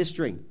time in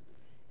history.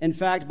 In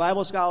fact,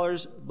 Bible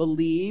scholars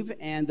believe,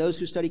 and those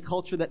who study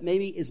culture, that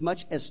maybe as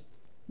much as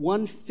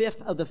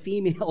 1/5 of the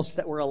females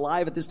that were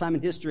alive at this time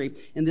in history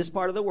in this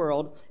part of the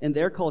world, in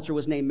their culture,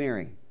 was named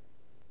Mary.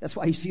 That's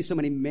why you see so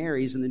many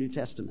Marys in the New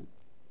Testament.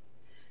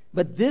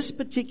 But this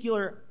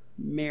particular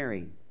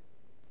Mary,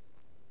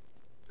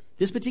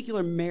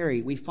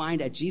 we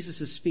find at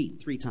Jesus' feet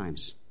 3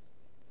 times.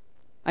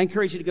 I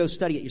encourage you to go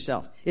study it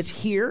yourself. It's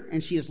here,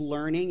 and she is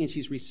learning, and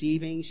she's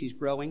receiving, she's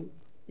growing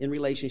in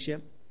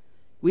relationship.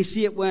 We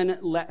see it when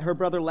her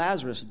brother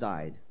Lazarus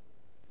died.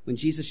 When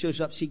Jesus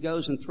shows up, she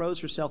goes and throws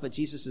herself at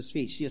Jesus'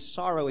 feet. She is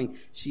sorrowing.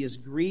 She is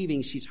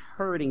grieving. She's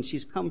hurting.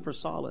 She's come for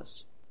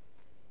solace.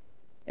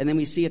 And then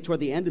we see it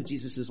toward the end of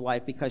Jesus'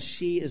 life because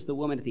she is the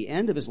woman at the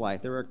end of his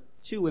life. There are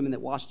 2 women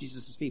that washed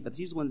Jesus' feet, but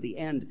she's the one at the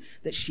end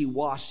that she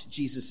washed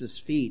Jesus'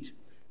 feet.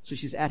 So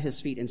she's at his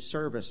feet in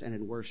service and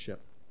in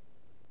worship.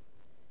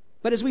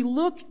 But as we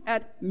look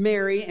at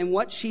Mary and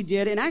what she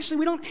did, and actually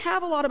we don't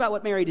have a lot about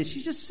what Mary did.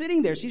 She's just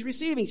sitting there. She's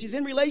receiving. She's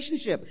in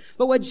relationship.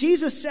 But what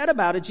Jesus said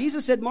about it,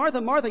 Jesus said, Martha,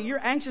 Martha,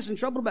 you're anxious and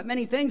troubled about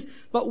many things,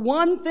 but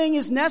one thing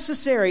is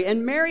necessary,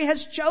 and Mary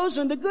has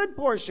chosen the good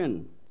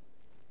portion,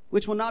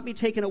 which will not be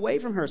taken away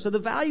from her. So the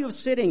value of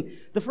sitting,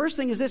 the first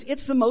thing is this,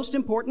 it's the most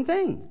important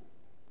thing.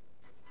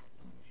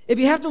 If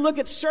you have to look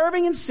at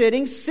serving and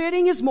sitting,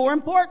 sitting is more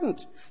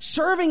important.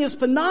 Serving is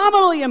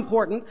phenomenally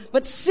important,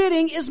 but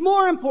sitting is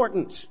more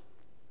important.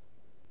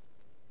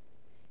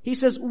 He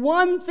says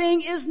one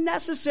thing is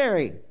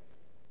necessary.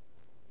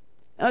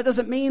 Now, that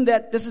doesn't mean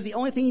that this is the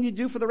only thing you need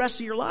to do for the rest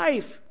of your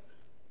life.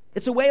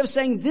 It's a way of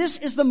saying this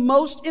is the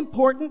most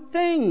important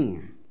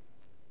thing.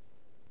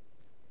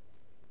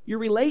 Your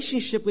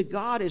relationship with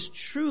God is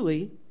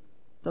truly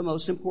the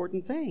most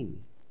important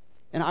thing.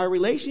 And our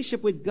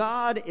relationship with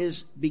God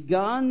is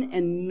begun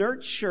and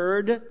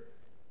nurtured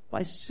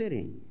by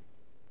sitting. You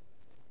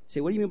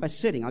say, what do you mean by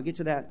sitting? I'll get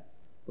to that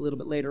a little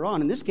bit later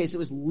on. In this case, it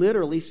was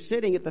literally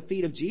sitting at the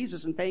feet of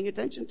Jesus and paying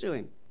attention to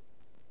Him,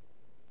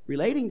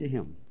 relating to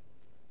Him.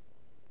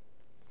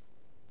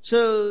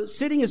 So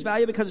sitting is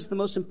valuable because it's the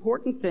most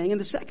important thing.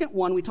 And the second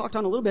one we talked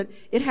on a little bit,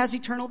 it has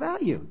eternal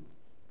value.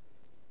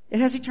 It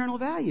has eternal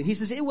value. He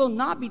says it will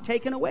not be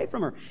taken away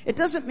from her. It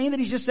doesn't mean that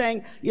he's just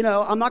saying,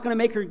 I'm not going to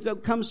make her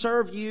come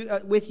serve you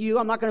with you.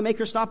 I'm not going to make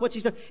her stop what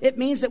she's doing. It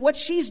means that what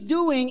she's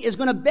doing is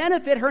going to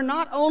benefit her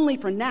not only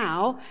for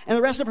now and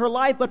the rest of her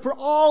life, but for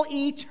all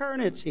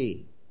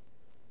eternity.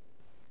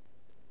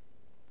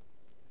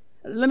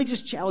 Let me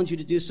just challenge you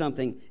to do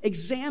something.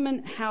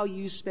 Examine how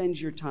you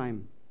spend your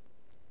time.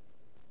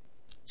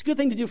 It's a good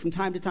thing to do from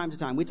time to time to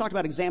time. We talked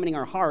about examining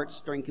our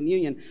hearts during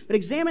communion, but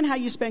examine how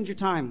you spend your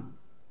time.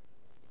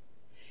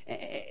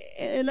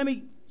 And let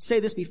me say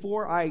this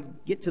before I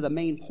get to the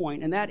main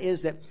point, and that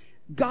is that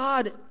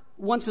God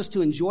wants us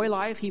to enjoy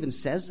life. He even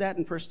says that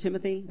in 1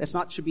 Timothy.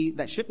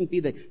 That shouldn't be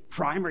the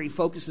primary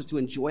focus, is to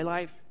enjoy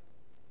life.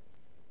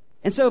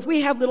 And so if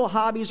we have little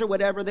hobbies or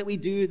whatever that we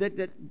do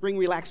that bring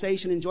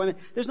relaxation, enjoyment,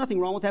 there's nothing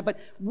wrong with that. But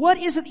what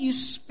is it that you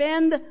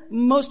spend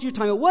most of your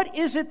time on? What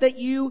is it that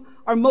you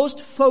are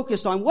most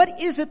focused on?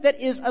 What is it that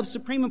is of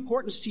supreme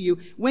importance to you?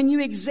 When you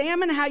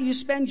examine how you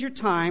spend your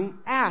time,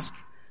 ask,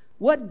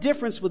 what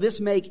difference will this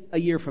make a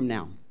year from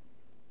now?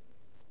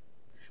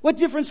 What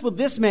difference will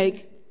this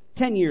make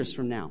 10 years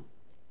from now?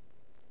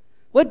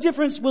 What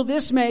difference will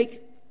this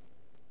make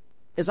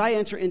as I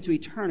enter into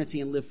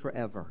eternity and live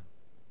forever?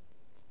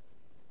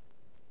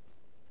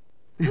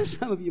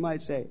 Some of you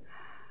might say,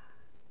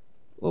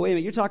 well, wait a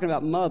minute, you're talking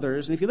about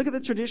mothers. And if you look at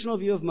the traditional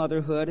view of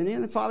motherhood, and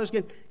then the fathers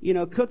get,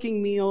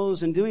 cooking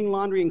meals and doing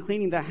laundry and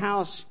cleaning the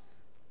house.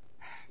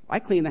 I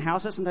clean the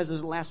house. That sometimes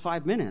doesn't last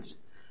 5 minutes.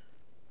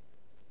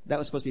 That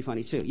was supposed to be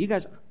funny too. You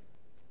guys,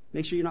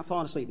 make sure you're not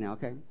falling asleep now,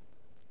 okay?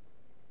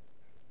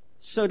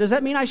 So does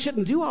that mean I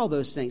shouldn't do all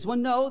those things? Well,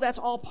 no, that's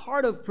all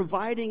part of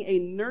providing a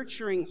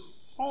nurturing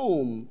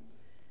home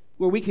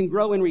where we can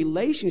grow in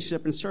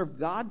relationship and serve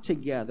God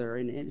together.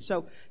 And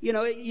so,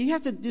 you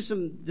have to do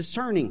some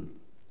discerning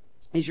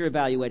as you're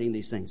evaluating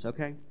these things,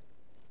 okay?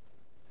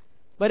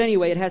 But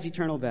anyway, it has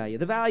eternal value.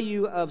 The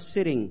value of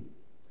sitting,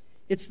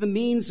 it's the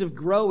means of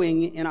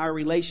growing in our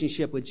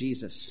relationship with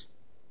Jesus.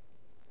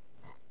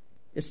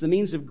 It's the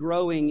means of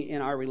growing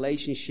in our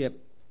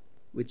relationship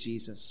with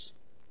Jesus.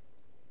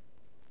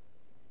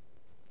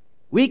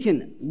 We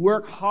can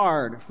work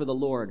hard for the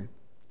Lord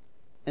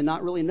and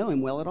not really know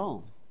Him well at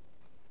all.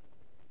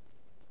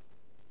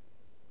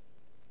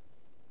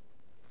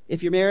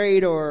 If you're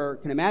married or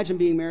can imagine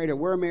being married or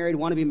were married,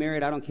 want to be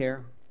married, I don't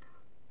care.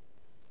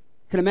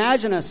 Can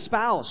imagine a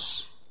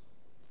spouse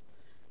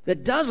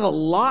that does a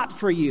lot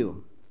for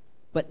you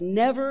but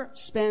never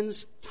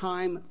spends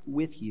time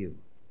with you.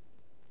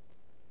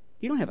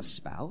 You don't have a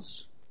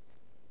spouse.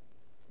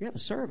 You have a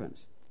servant.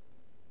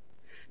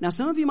 Now,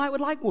 some of you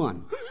would like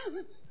one.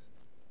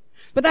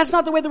 But that's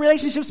not the way the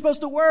relationship's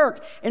supposed to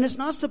work. And it's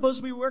not supposed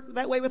to be work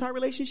that way with our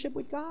relationship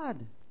with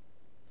God.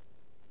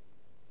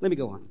 Let me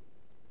go on.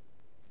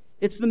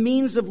 It's the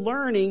means of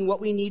learning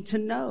what we need to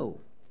know.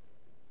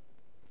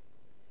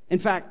 In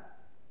fact,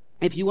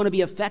 if you want to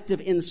be effective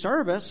in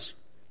service,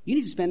 you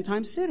need to spend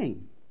time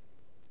sitting.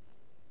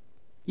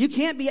 You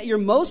can't be at your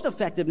most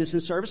effectiveness in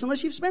service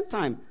unless you've spent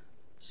time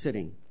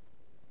sitting.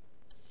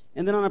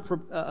 And then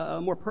on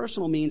a more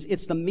personal means,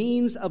 it's the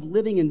means of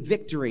living in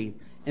victory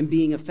and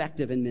being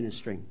effective in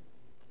ministry.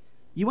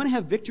 You want to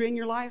have victory in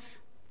your life?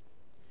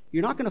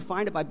 You're not going to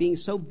find it by being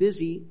so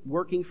busy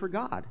working for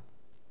God.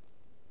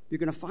 You're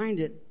going to find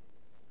it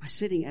by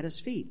sitting at His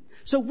feet.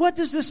 So what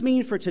does this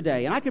mean for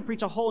today? And I could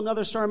preach a whole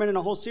another sermon and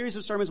a whole series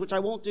of sermons, which I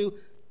won't do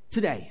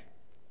today.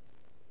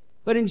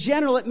 But in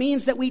general, it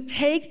means that we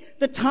take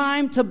the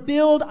time to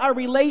build our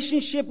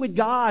relationship with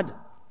God.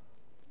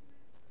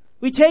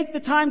 We take the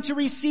time to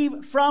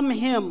receive from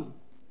Him.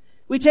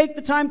 We take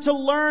the time to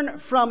learn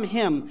from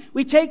Him.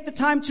 We take the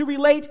time to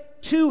relate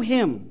to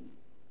Him.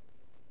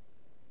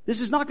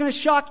 This is not going to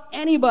shock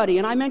anybody,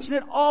 and I mention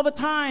it all the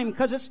time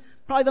because it's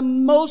probably the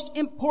most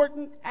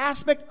important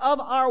aspect of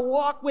our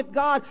walk with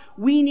God.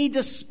 We need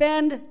to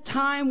spend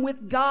time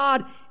with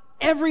God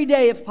every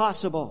day if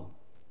possible,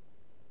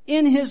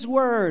 in His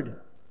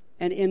Word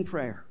and in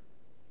prayer.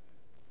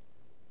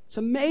 It's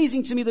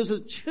amazing to me. Those are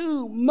the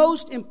two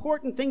most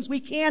important things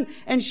we can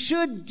and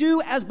should do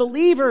as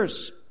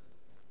believers.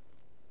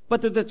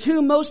 But they're the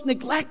two most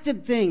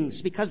neglected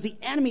things because the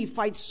enemy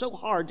fights so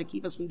hard to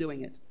keep us from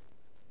doing it.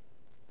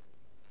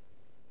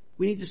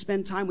 We need to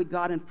spend time with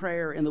God in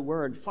prayer and the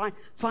Word.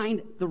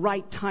 Find the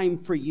right time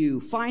for you.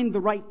 Find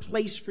the right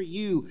place for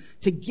you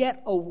to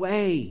get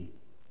away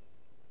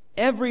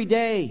every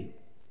day.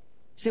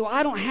 You say, well,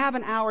 I don't have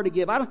an hour to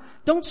give.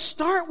 Don't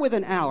start with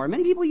an hour.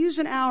 Many people use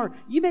an hour.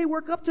 You may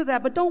work up to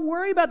that, but don't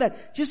worry about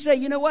that. Just say,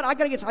 you know what? I'm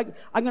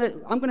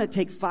going to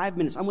take 5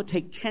 minutes. I'm going to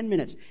take 10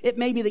 minutes. It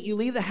may be that you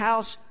leave the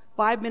house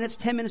 5 minutes,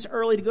 10 minutes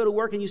early to go to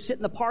work, and you sit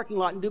in the parking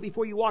lot and do it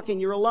before you walk in.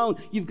 You're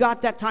alone. You've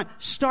got that time.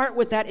 Start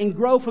with that and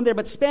grow from there.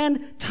 But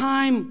spend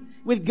time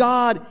with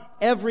God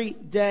every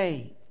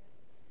day.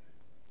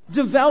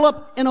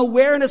 Develop an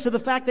awareness of the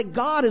fact that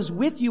God is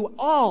with you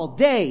all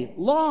day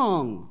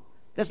long.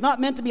 That's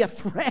not meant to be a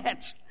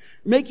threat,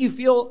 make you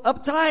feel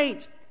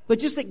uptight, but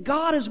just that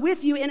God is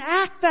with you and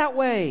act that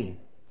way.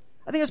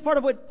 I think that's part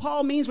of what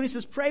Paul means when he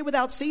says pray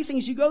without ceasing.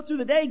 As you go through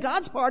the day,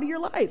 God's part of your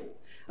life.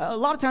 A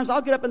lot of times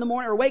I'll get up in the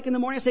morning or wake in the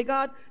morning and say,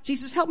 God,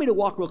 Jesus, help me to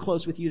walk real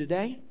close with you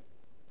today.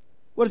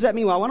 What does that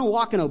mean? Well, I want to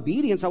walk in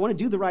obedience. I want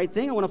to do the right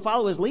thing. I want to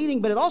follow his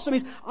leading, but it also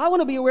means I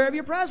want to be aware of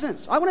your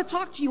presence. I want to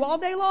talk to you all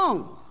day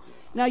long.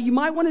 Now, you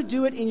might want to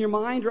do it in your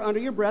mind or under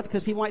your breath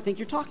because people might think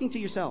you're talking to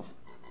yourself.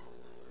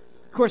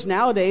 Of course,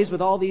 nowadays,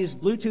 with all these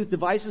Bluetooth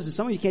devices, and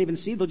some of you can't even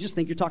see, they'll just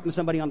think you're talking to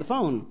somebody on the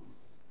phone.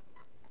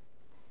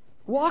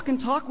 Walk and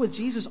talk with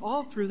Jesus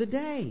all through the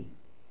day.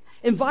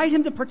 Invite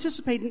him to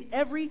participate in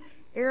every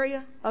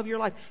area of your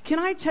life. Can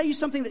I tell you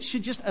something that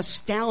should just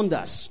astound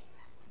us?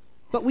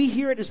 But we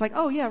hear it, it's like,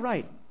 oh yeah,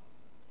 right.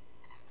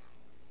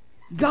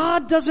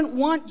 God doesn't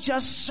want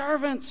just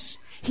servants.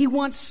 He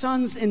wants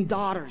sons and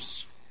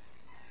daughters.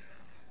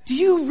 Do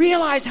you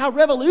realize how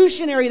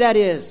revolutionary that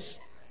is?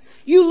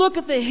 You look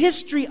at the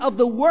history of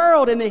the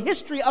world and the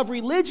history of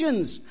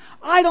religions.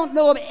 I don't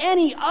know of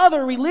any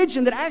other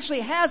religion that actually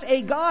has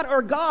a god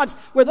or gods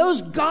where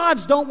those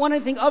gods don't want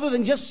anything other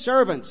than just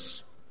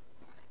servants.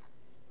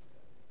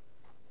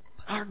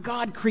 But our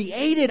God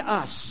created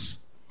us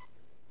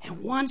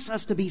and wants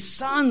us to be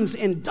sons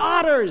and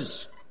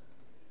daughters.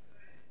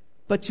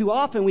 But too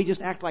often we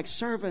just act like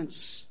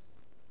servants.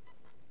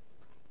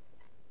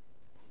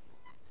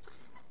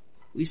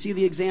 We see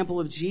the example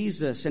of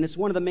Jesus, and it's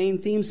one of the main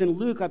themes in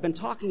Luke. I've been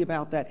talking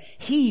about that.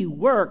 He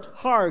worked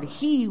hard.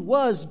 He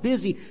was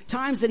busy.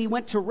 Times that he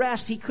went to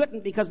rest, he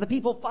couldn't because the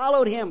people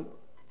followed him.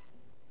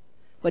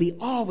 But he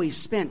always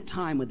spent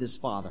time with his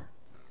Father.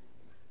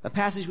 A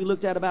passage we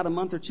looked at about a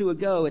month or two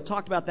ago, it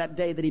talked about that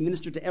day that he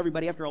ministered to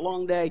everybody after a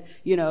long day.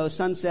 You know,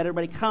 sunset,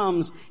 everybody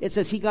comes. It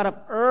says he got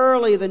up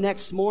early the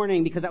next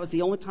morning because that was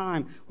the only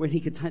time where he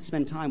could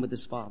spend time with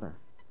his Father.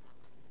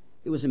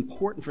 It was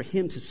important for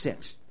him to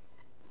sit.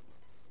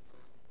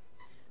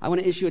 I want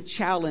to issue a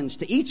challenge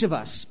to each of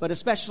us, but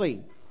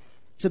especially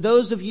to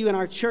those of you in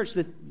our church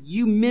that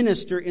you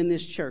minister in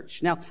this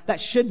church. Now,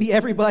 that should be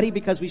everybody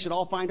because we should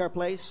all find our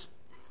place.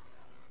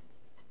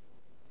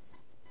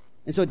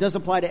 And so it does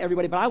apply to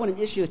everybody, but I want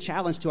to issue a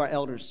challenge to our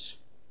elders,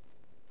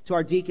 to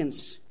our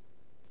deacons,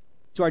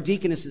 to our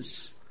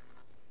deaconesses,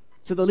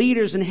 to the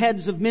leaders and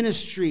heads of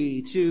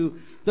ministry, to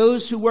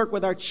those who work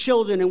with our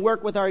children and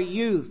work with our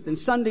youth and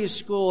Sunday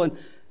school and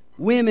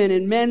women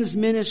and men's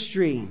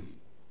ministry.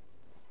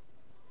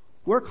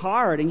 Work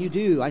hard, and you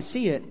do. I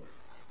see it.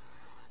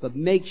 But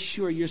make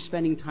sure you're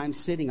spending time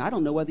sitting. I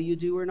don't know whether you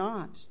do or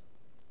not.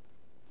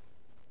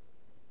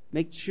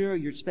 Make sure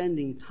you're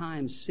spending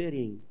time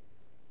sitting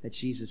at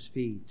Jesus'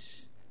 feet.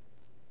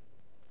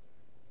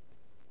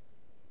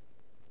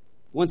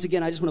 Once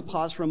again, I just want to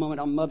pause for a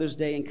moment on Mother's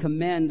Day and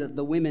commend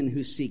the women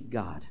who seek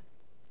God.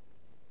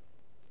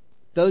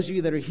 Those of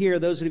you that are here,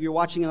 those of you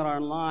watching it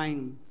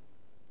online,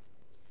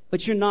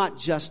 but you're not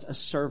just a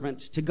servant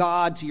to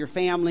God, to your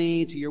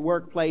family, to your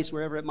workplace,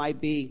 wherever it might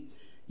be.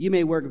 You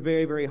may work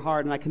very, very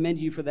hard, and I commend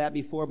you for that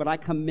before, but I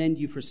commend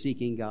you for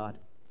seeking God.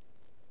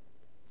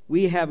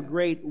 We have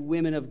great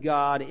women of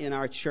God in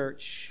our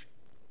church,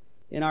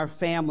 in our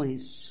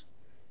families.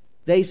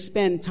 They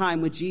spend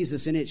time with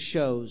Jesus, and it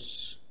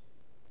shows.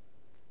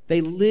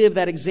 They live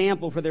that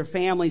example for their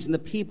families and the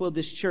people of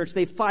this church.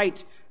 They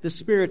fight the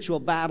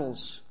spiritual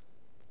battles.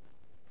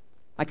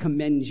 I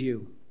commend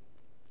you.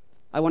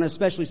 I want to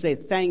especially say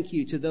thank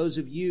you to those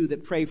of you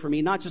that pray for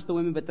me, not just the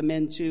women, but the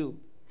men too.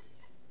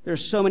 There are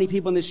so many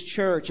people in this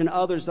church and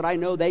others that I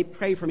know they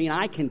pray for me, and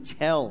I can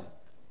tell.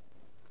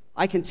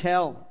 I can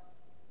tell.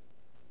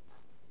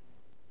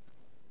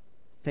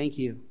 Thank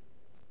you.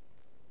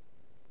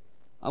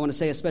 I want to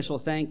say a special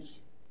thank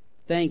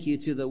you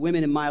to the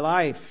women in my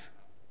life,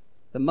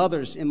 the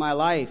mothers in my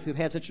life who've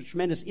had such a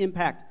tremendous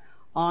impact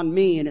on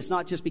me. And it's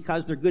not just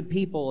because they're good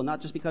people,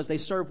 not just because they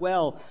serve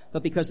well,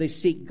 but because they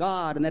seek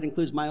God. And that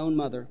includes my own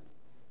mother.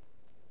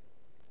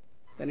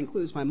 That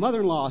includes my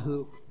mother-in-law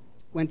who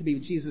went to be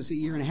with Jesus a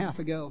year and a half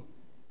ago.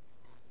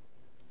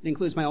 It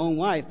includes my own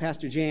wife,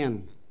 Pastor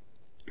Jan.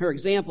 Her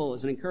example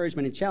is an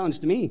encouragement and challenge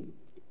to me.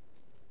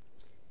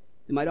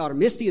 And my daughter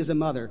Misty is a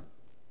mother.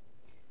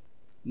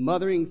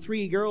 Mothering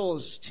 3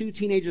 girls, 2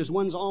 teenagers,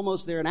 one's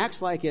almost there and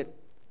acts like it.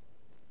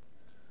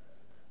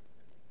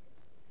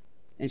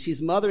 And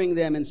she's mothering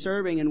them and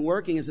serving and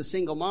working as a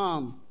single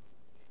mom.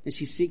 And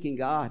she's seeking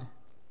God.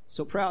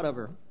 So proud of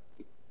her.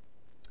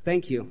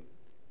 Thank you.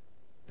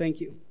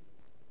 Thank you.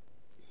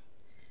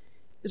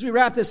 As we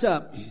wrap this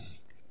up,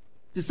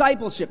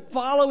 discipleship,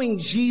 following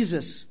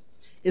Jesus,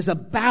 is a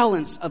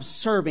balance of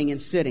serving and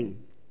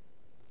sitting.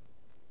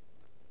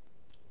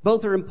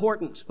 Both are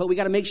important, but we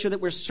got to make sure that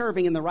we're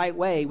serving in the right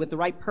way, with the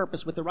right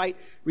purpose, with the right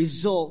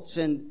results,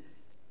 and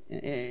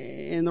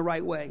in the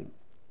right way.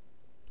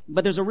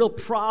 But there's a real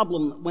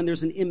problem when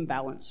there's an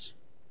imbalance.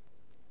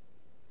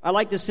 I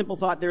like this simple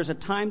thought. There's a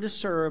time to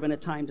serve and a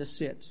time to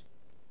sit.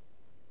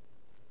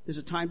 There's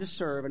a time to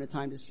serve and a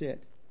time to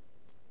sit.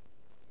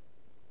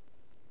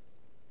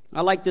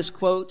 I like this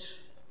quote.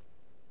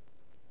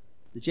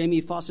 The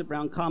Jamie Fawcett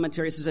Brown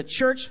commentary says, a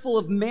church full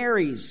of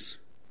Marys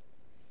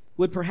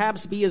would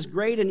perhaps be as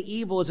great an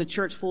evil as a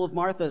church full of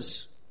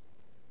Marthas.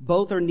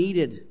 Both are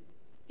needed,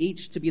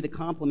 each to be the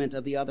complement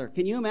of the other.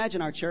 Can you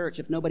imagine our church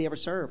if nobody ever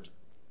served?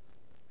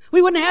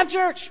 We wouldn't have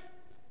church.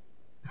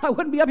 I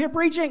wouldn't be up here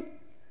preaching.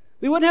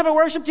 We wouldn't have a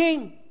worship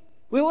team.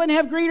 We wouldn't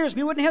have greeters.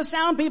 We wouldn't have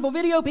sound people,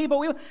 video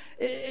people.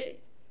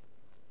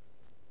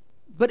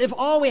 But if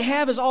all we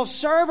have is all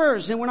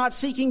servers and we're not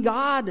seeking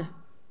God,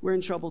 we're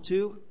in trouble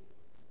too.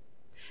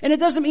 And it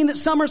doesn't mean that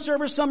some are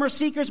servers, some are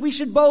seekers. We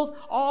should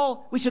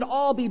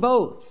all be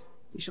both.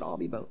 We should all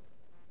be both.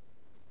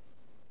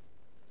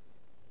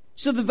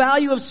 So the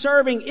value of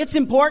serving, it's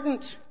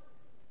important.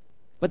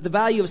 But the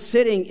value of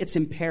sitting, it's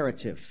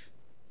imperative.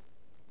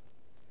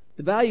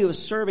 The value of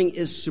serving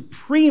is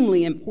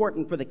supremely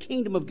important for the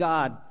kingdom of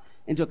God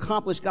and to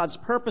accomplish God's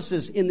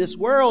purposes in this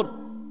world,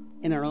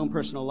 in our own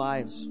personal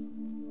lives.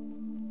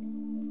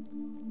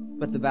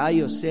 But the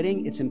value of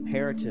sitting, it's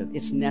imperative.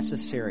 It's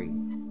necessary.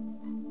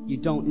 You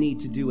don't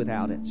need to do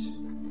without it.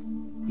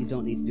 You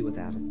don't need to do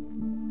without it.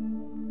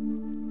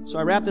 So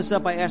I wrap this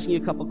up by asking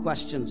you a couple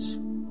questions.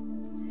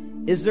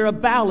 Is there a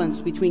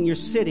balance between your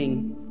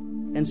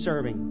sitting and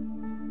serving?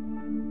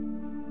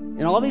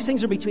 And all these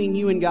things are between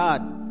you and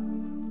God.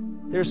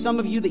 There are some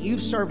of you that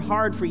you've served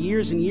hard for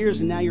years and years,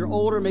 and now you're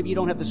older. Maybe you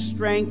don't have the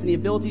strength and the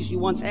abilities you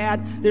once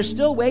had. There's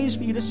still ways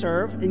for you to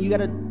serve, and you got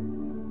to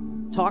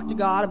talk to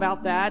God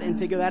about that and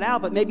figure that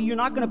out. But maybe you're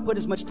not going to put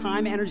as much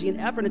time, energy,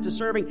 and effort into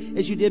serving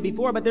as you did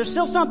before, but there's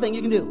still something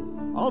you can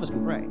do. All of us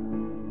can pray.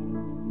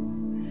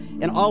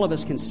 And all of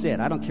us can sit.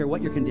 I don't care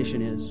what your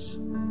condition is.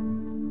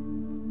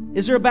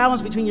 Is there a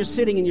balance between your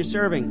sitting and your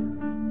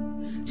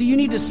serving? Do you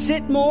need to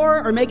sit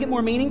more or make it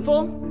more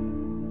meaningful?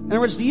 In other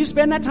words, do you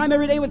spend that time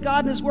every day with God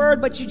and His Word,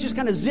 but you just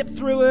kind of zip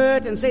through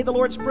it and say the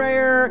Lord's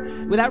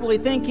Prayer without really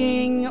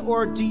thinking?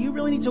 Or do you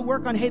really need to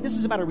work on, hey, this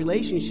is about a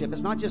relationship.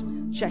 It's not just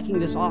checking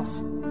this off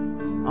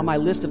on my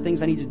list of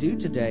things I need to do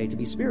today to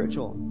be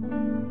spiritual.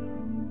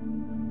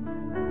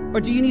 Or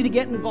do you need to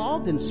get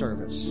involved in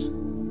service?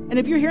 And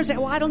if you're here and say,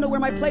 well, I don't know where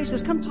my place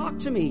is, come talk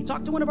to me.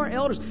 Talk to one of our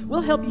elders. We'll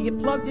help you get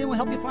plugged in. We'll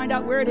help you find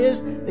out where it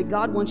is that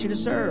God wants you to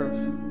serve.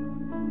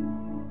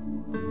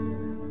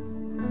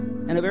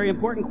 And a very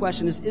important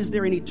question is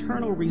there an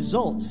eternal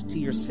result to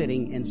your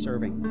sitting and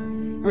serving?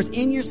 In other words,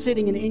 in your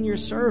sitting and in your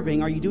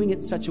serving, are you doing it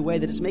in such a way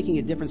that it's making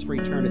a difference for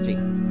eternity?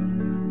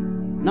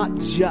 Not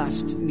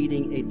just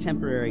meeting a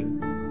temporary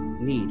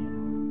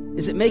need.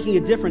 Is it making a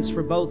difference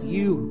for both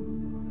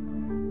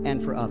you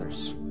and for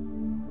others?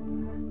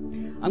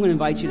 I'm going to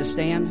invite you to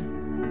stand.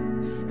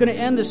 I'm going to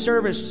end the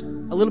service a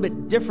little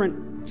bit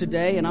different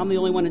today, and I'm the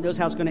only one that knows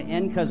how it's going to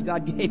end because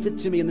God gave it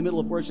to me in the middle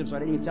of worship, so I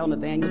didn't even tell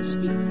Nathaniel,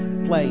 just keep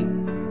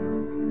playing.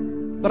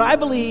 But I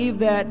believe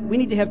that we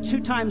need to have 2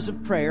 times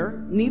of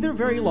prayer, neither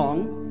very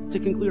long, to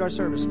conclude our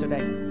service today.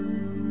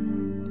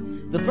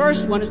 The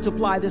first one is to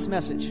apply this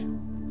message.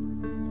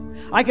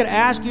 I could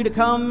ask you to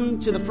come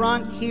to the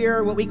front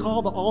here, what we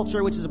call the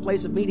altar, which is a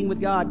place of meeting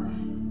with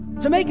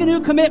God, to make a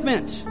new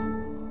commitment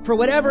for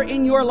whatever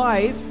in your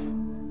life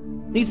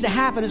needs to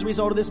happen as a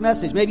result of this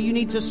message. Maybe you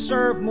need to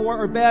serve more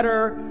or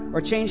better,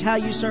 or change how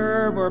you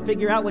serve, or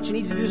figure out what you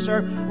need to do to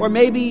serve. Or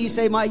maybe you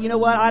say, you know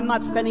what, I'm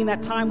not spending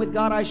that time with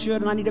God I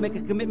should, and I need to make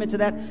a commitment to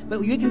that.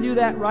 But you can do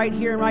that right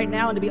here and right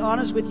now. And to be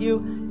honest with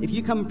you, if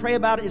you come and pray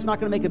about it, it's not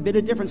going to make a bit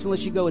of difference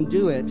unless you go and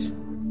do it.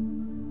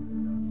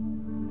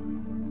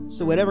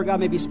 So whatever God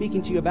may be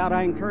speaking to you about,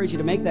 I encourage you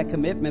to make that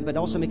commitment, but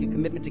also make a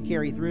commitment to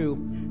carry through.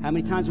 How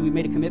many times have we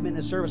made a commitment in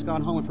a service,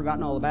 gone home, and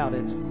forgotten all about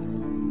it?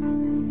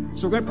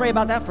 So we're going to pray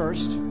about that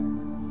first.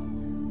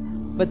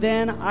 But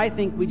then I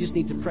think we just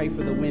need to pray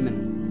for the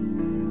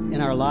women in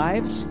our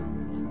lives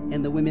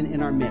and the women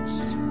in our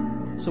midst.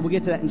 So we'll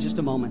get to that in just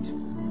a moment.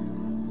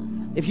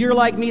 If you're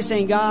like me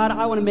saying, God,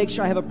 I want to make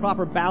sure I have a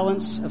proper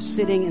balance of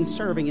sitting and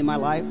serving in my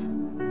life.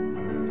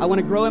 I want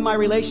to grow in my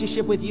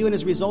relationship with you, and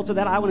as a result of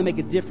that, I want to make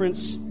a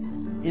difference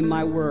in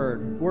my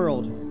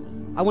world.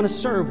 I want to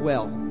serve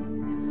well,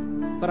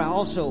 but I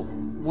also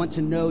want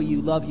to know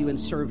you, love you, and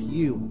serve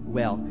you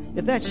well.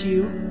 If that's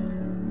you,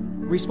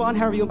 respond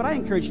however you want, but I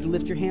encourage you to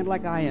lift your hand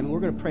like I am, and we're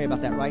going to pray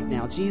about that right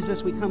now.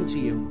 Jesus, we come to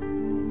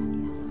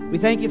you. We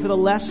thank you for the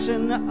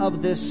lesson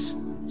of this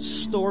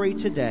story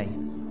today.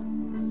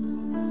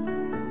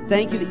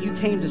 Thank you that you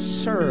came to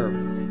serve,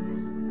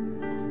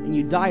 and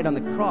you died on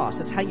the cross.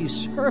 That's how you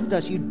served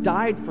us. You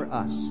died for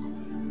us.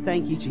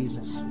 Thank you,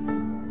 Jesus.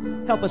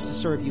 Help us to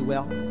serve you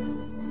well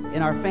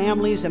in our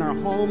families, in our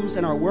homes,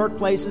 in our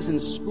workplaces, in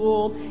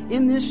school,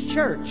 in this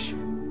church.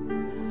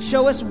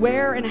 Show us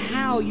where and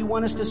how you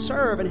want us to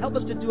serve, and help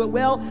us to do it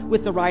well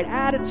with the right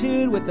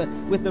attitude, with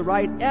the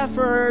right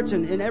effort,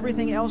 and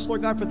everything else,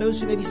 Lord God, for those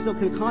who maybe still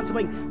can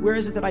contemplate, where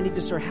is it that I need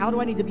to serve? How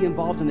do I need to be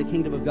involved in the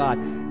kingdom of God?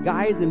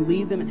 Guide them,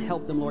 lead them, and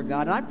help them, Lord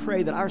God. And I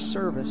pray that our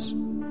service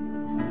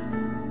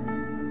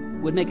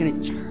would make an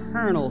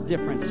eternal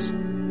difference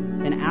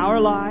in our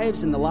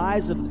lives, in the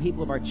lives of the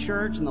people of our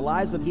church, in the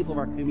lives of the people of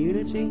our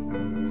community.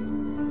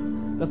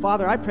 But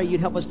Father, I pray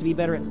you'd help us to be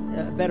better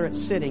at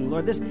sitting.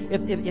 Lord,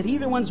 if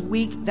either one's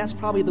weak, that's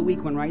probably the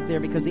weak one right there,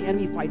 because the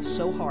enemy fights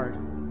so hard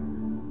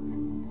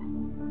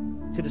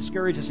to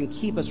discourage us and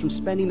keep us from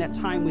spending that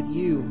time with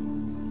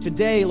you.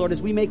 Today, Lord,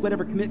 as we make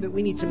whatever commitment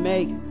we need to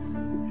make,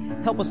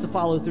 help us to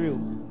follow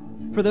through.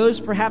 For those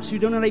perhaps who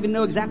do not even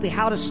know exactly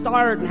how to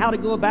start and how to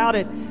go about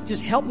it,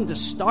 just help them to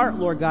start,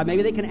 Lord God.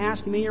 Maybe they can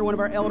ask me or one of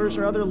our elders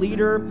or other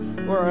leader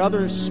or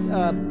other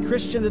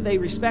Christian that they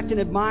respect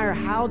and admire,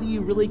 how do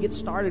you really get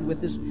started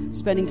with this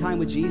spending time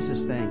with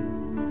Jesus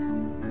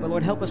thing? But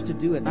Lord, help us to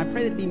do it. And I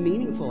pray that it be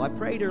meaningful. I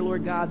pray, dear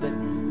Lord God,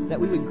 that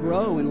we would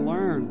grow and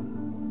learn.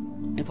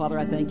 And Father,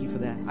 I thank you for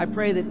that. I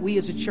pray that we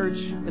as a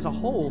church as a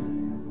whole,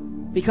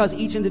 because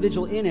each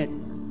individual in it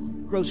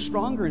grows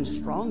stronger and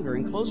stronger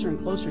and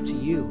closer to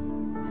you,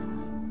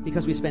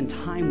 because we spend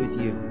time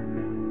with you.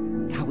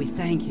 God, we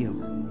thank you.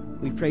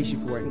 We praise you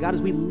for it. And God,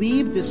 as we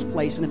leave this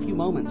place in a few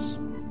moments,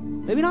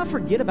 may we not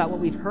forget about what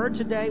we've heard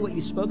today, what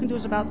you've spoken to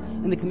us about,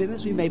 and the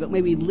commitments we've made, but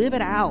may we live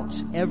it out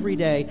every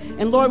day.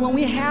 And Lord, when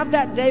we have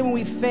that day when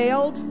we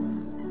failed,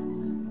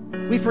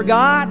 we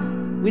forgot,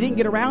 we didn't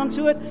get around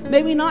to it,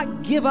 may we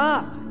not give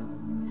up.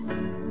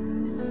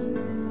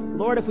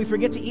 Lord, if we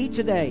forget to eat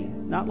today,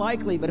 not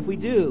likely, but if we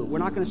do, we're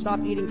not going to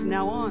stop eating from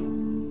now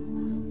on.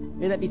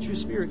 May that be true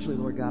spiritually,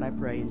 Lord God, I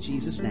pray in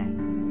Jesus'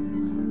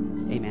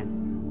 name.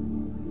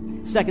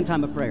 Amen. Second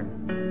time of prayer.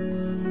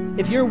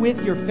 If you're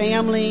with your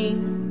family,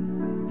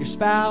 your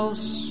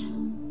spouse,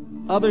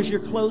 others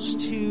you're close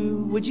to,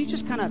 would you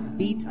just kind of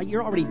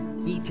you're already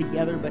be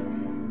together, but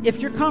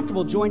if you're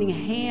comfortable joining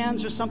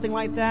hands or something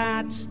like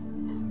that.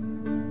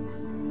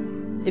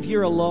 If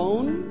you're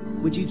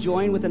alone, would you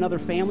join with another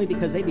family,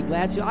 because they'd be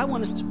glad to? I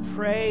want us to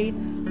pray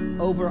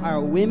over our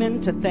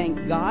women, to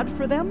thank God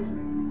for them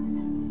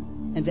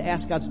and to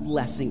ask God's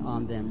blessing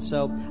on them.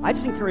 So I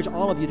just encourage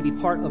all of you to be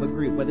part of a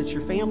group, whether it's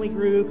your family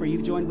group or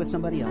you've joined with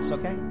somebody else,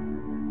 okay?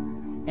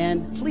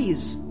 And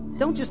please,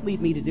 don't just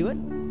leave me to do it.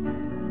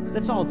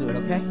 Let's all do it,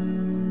 okay?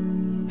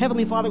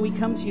 Heavenly Father, we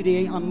come to you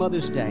today on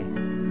Mother's Day.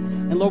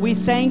 And Lord, we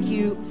thank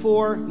you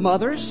for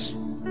mothers.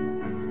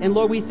 And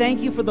Lord, we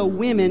thank you for the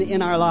women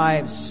in our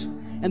lives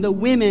and the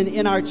women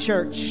in our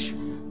church.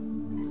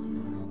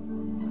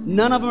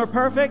 None of them are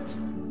perfect.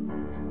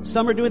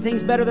 Some are doing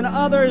things better than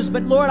others.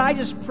 But Lord, I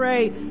just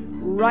pray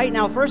right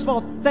now, first of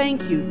all,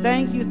 thank you. I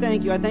thank you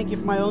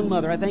for my own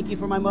mother. I thank you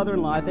for my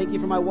mother-in-law. I thank you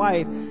for my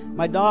wife,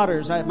 my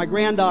daughters, my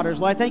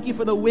granddaughters. Lord, I thank you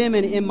for the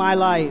women in my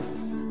life.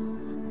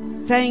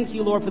 Thank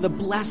you, Lord, for the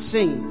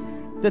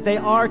blessing that they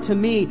are to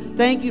me.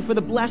 Thank you for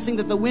the blessing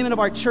that the women of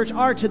our church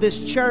are to this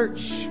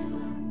church.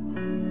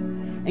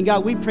 And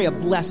God, we pray a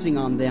blessing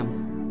on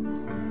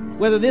them.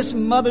 Whether this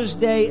Mother's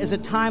Day is a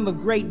time of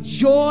great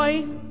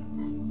joy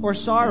or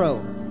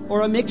sorrow,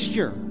 or a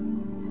mixture,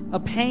 a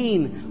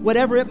pain,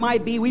 whatever it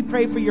might be, we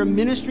pray for your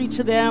ministry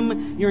to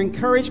them, your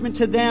encouragement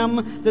to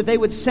them, that they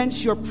would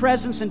sense your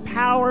presence and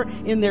power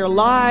in their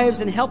lives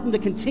and help them to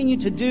continue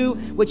to do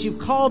what you've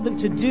called them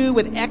to do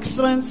with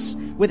excellence,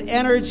 with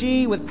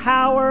energy, with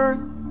power.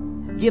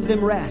 Give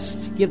them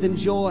rest. Give them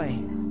joy.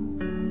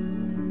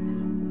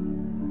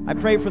 I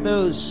pray for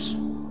those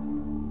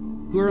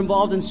who are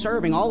involved in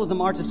serving. All of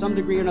them are to some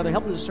degree or another.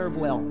 Help them to serve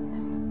well.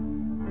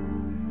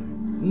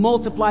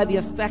 Multiply the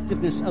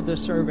effectiveness of their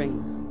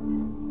serving.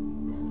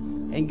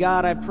 And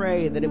God, I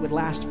pray that it would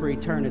last for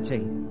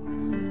eternity.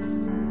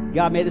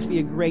 God, may this be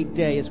a great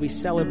day as we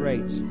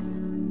celebrate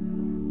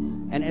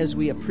and as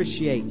we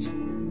appreciate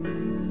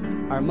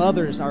our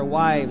mothers, our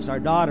wives, our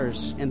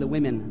daughters, and the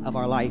women of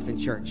our life in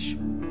church.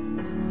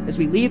 As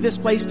we leave this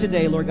place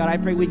today, Lord God, I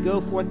pray we'd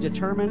go forth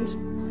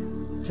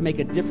determined to make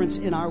a difference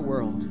in our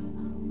world.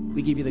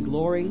 We give you the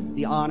glory,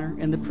 the honor,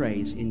 and the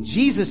praise. In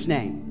Jesus'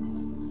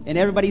 name. And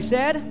everybody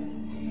said,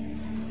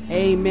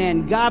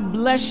 amen. God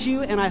bless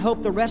you, and I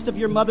hope the rest of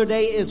your Mother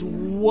Day is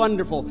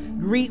wonderful.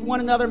 Greet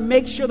one another.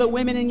 Make sure the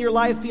women in your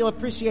life feel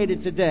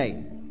appreciated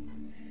today.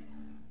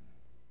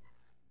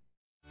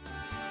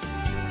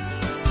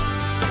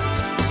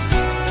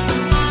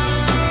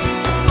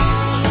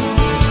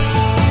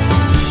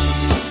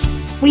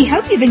 We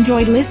hope you've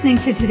enjoyed listening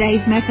to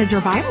today's message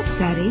or Bible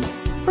study.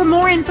 For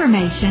more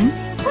information,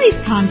 please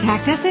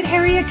contact us at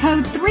area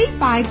code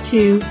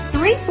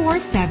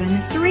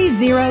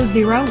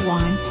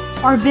 352-347-3001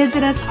 or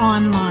visit us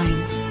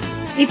online.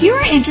 If you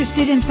are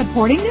interested in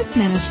supporting this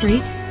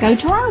ministry, go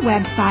to our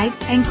website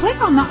and click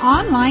on the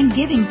Online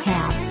Giving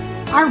tab.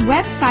 Our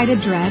website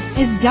address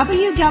is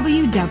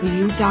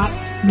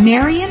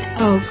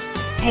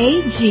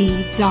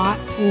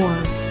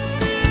www.marionoaksag.org.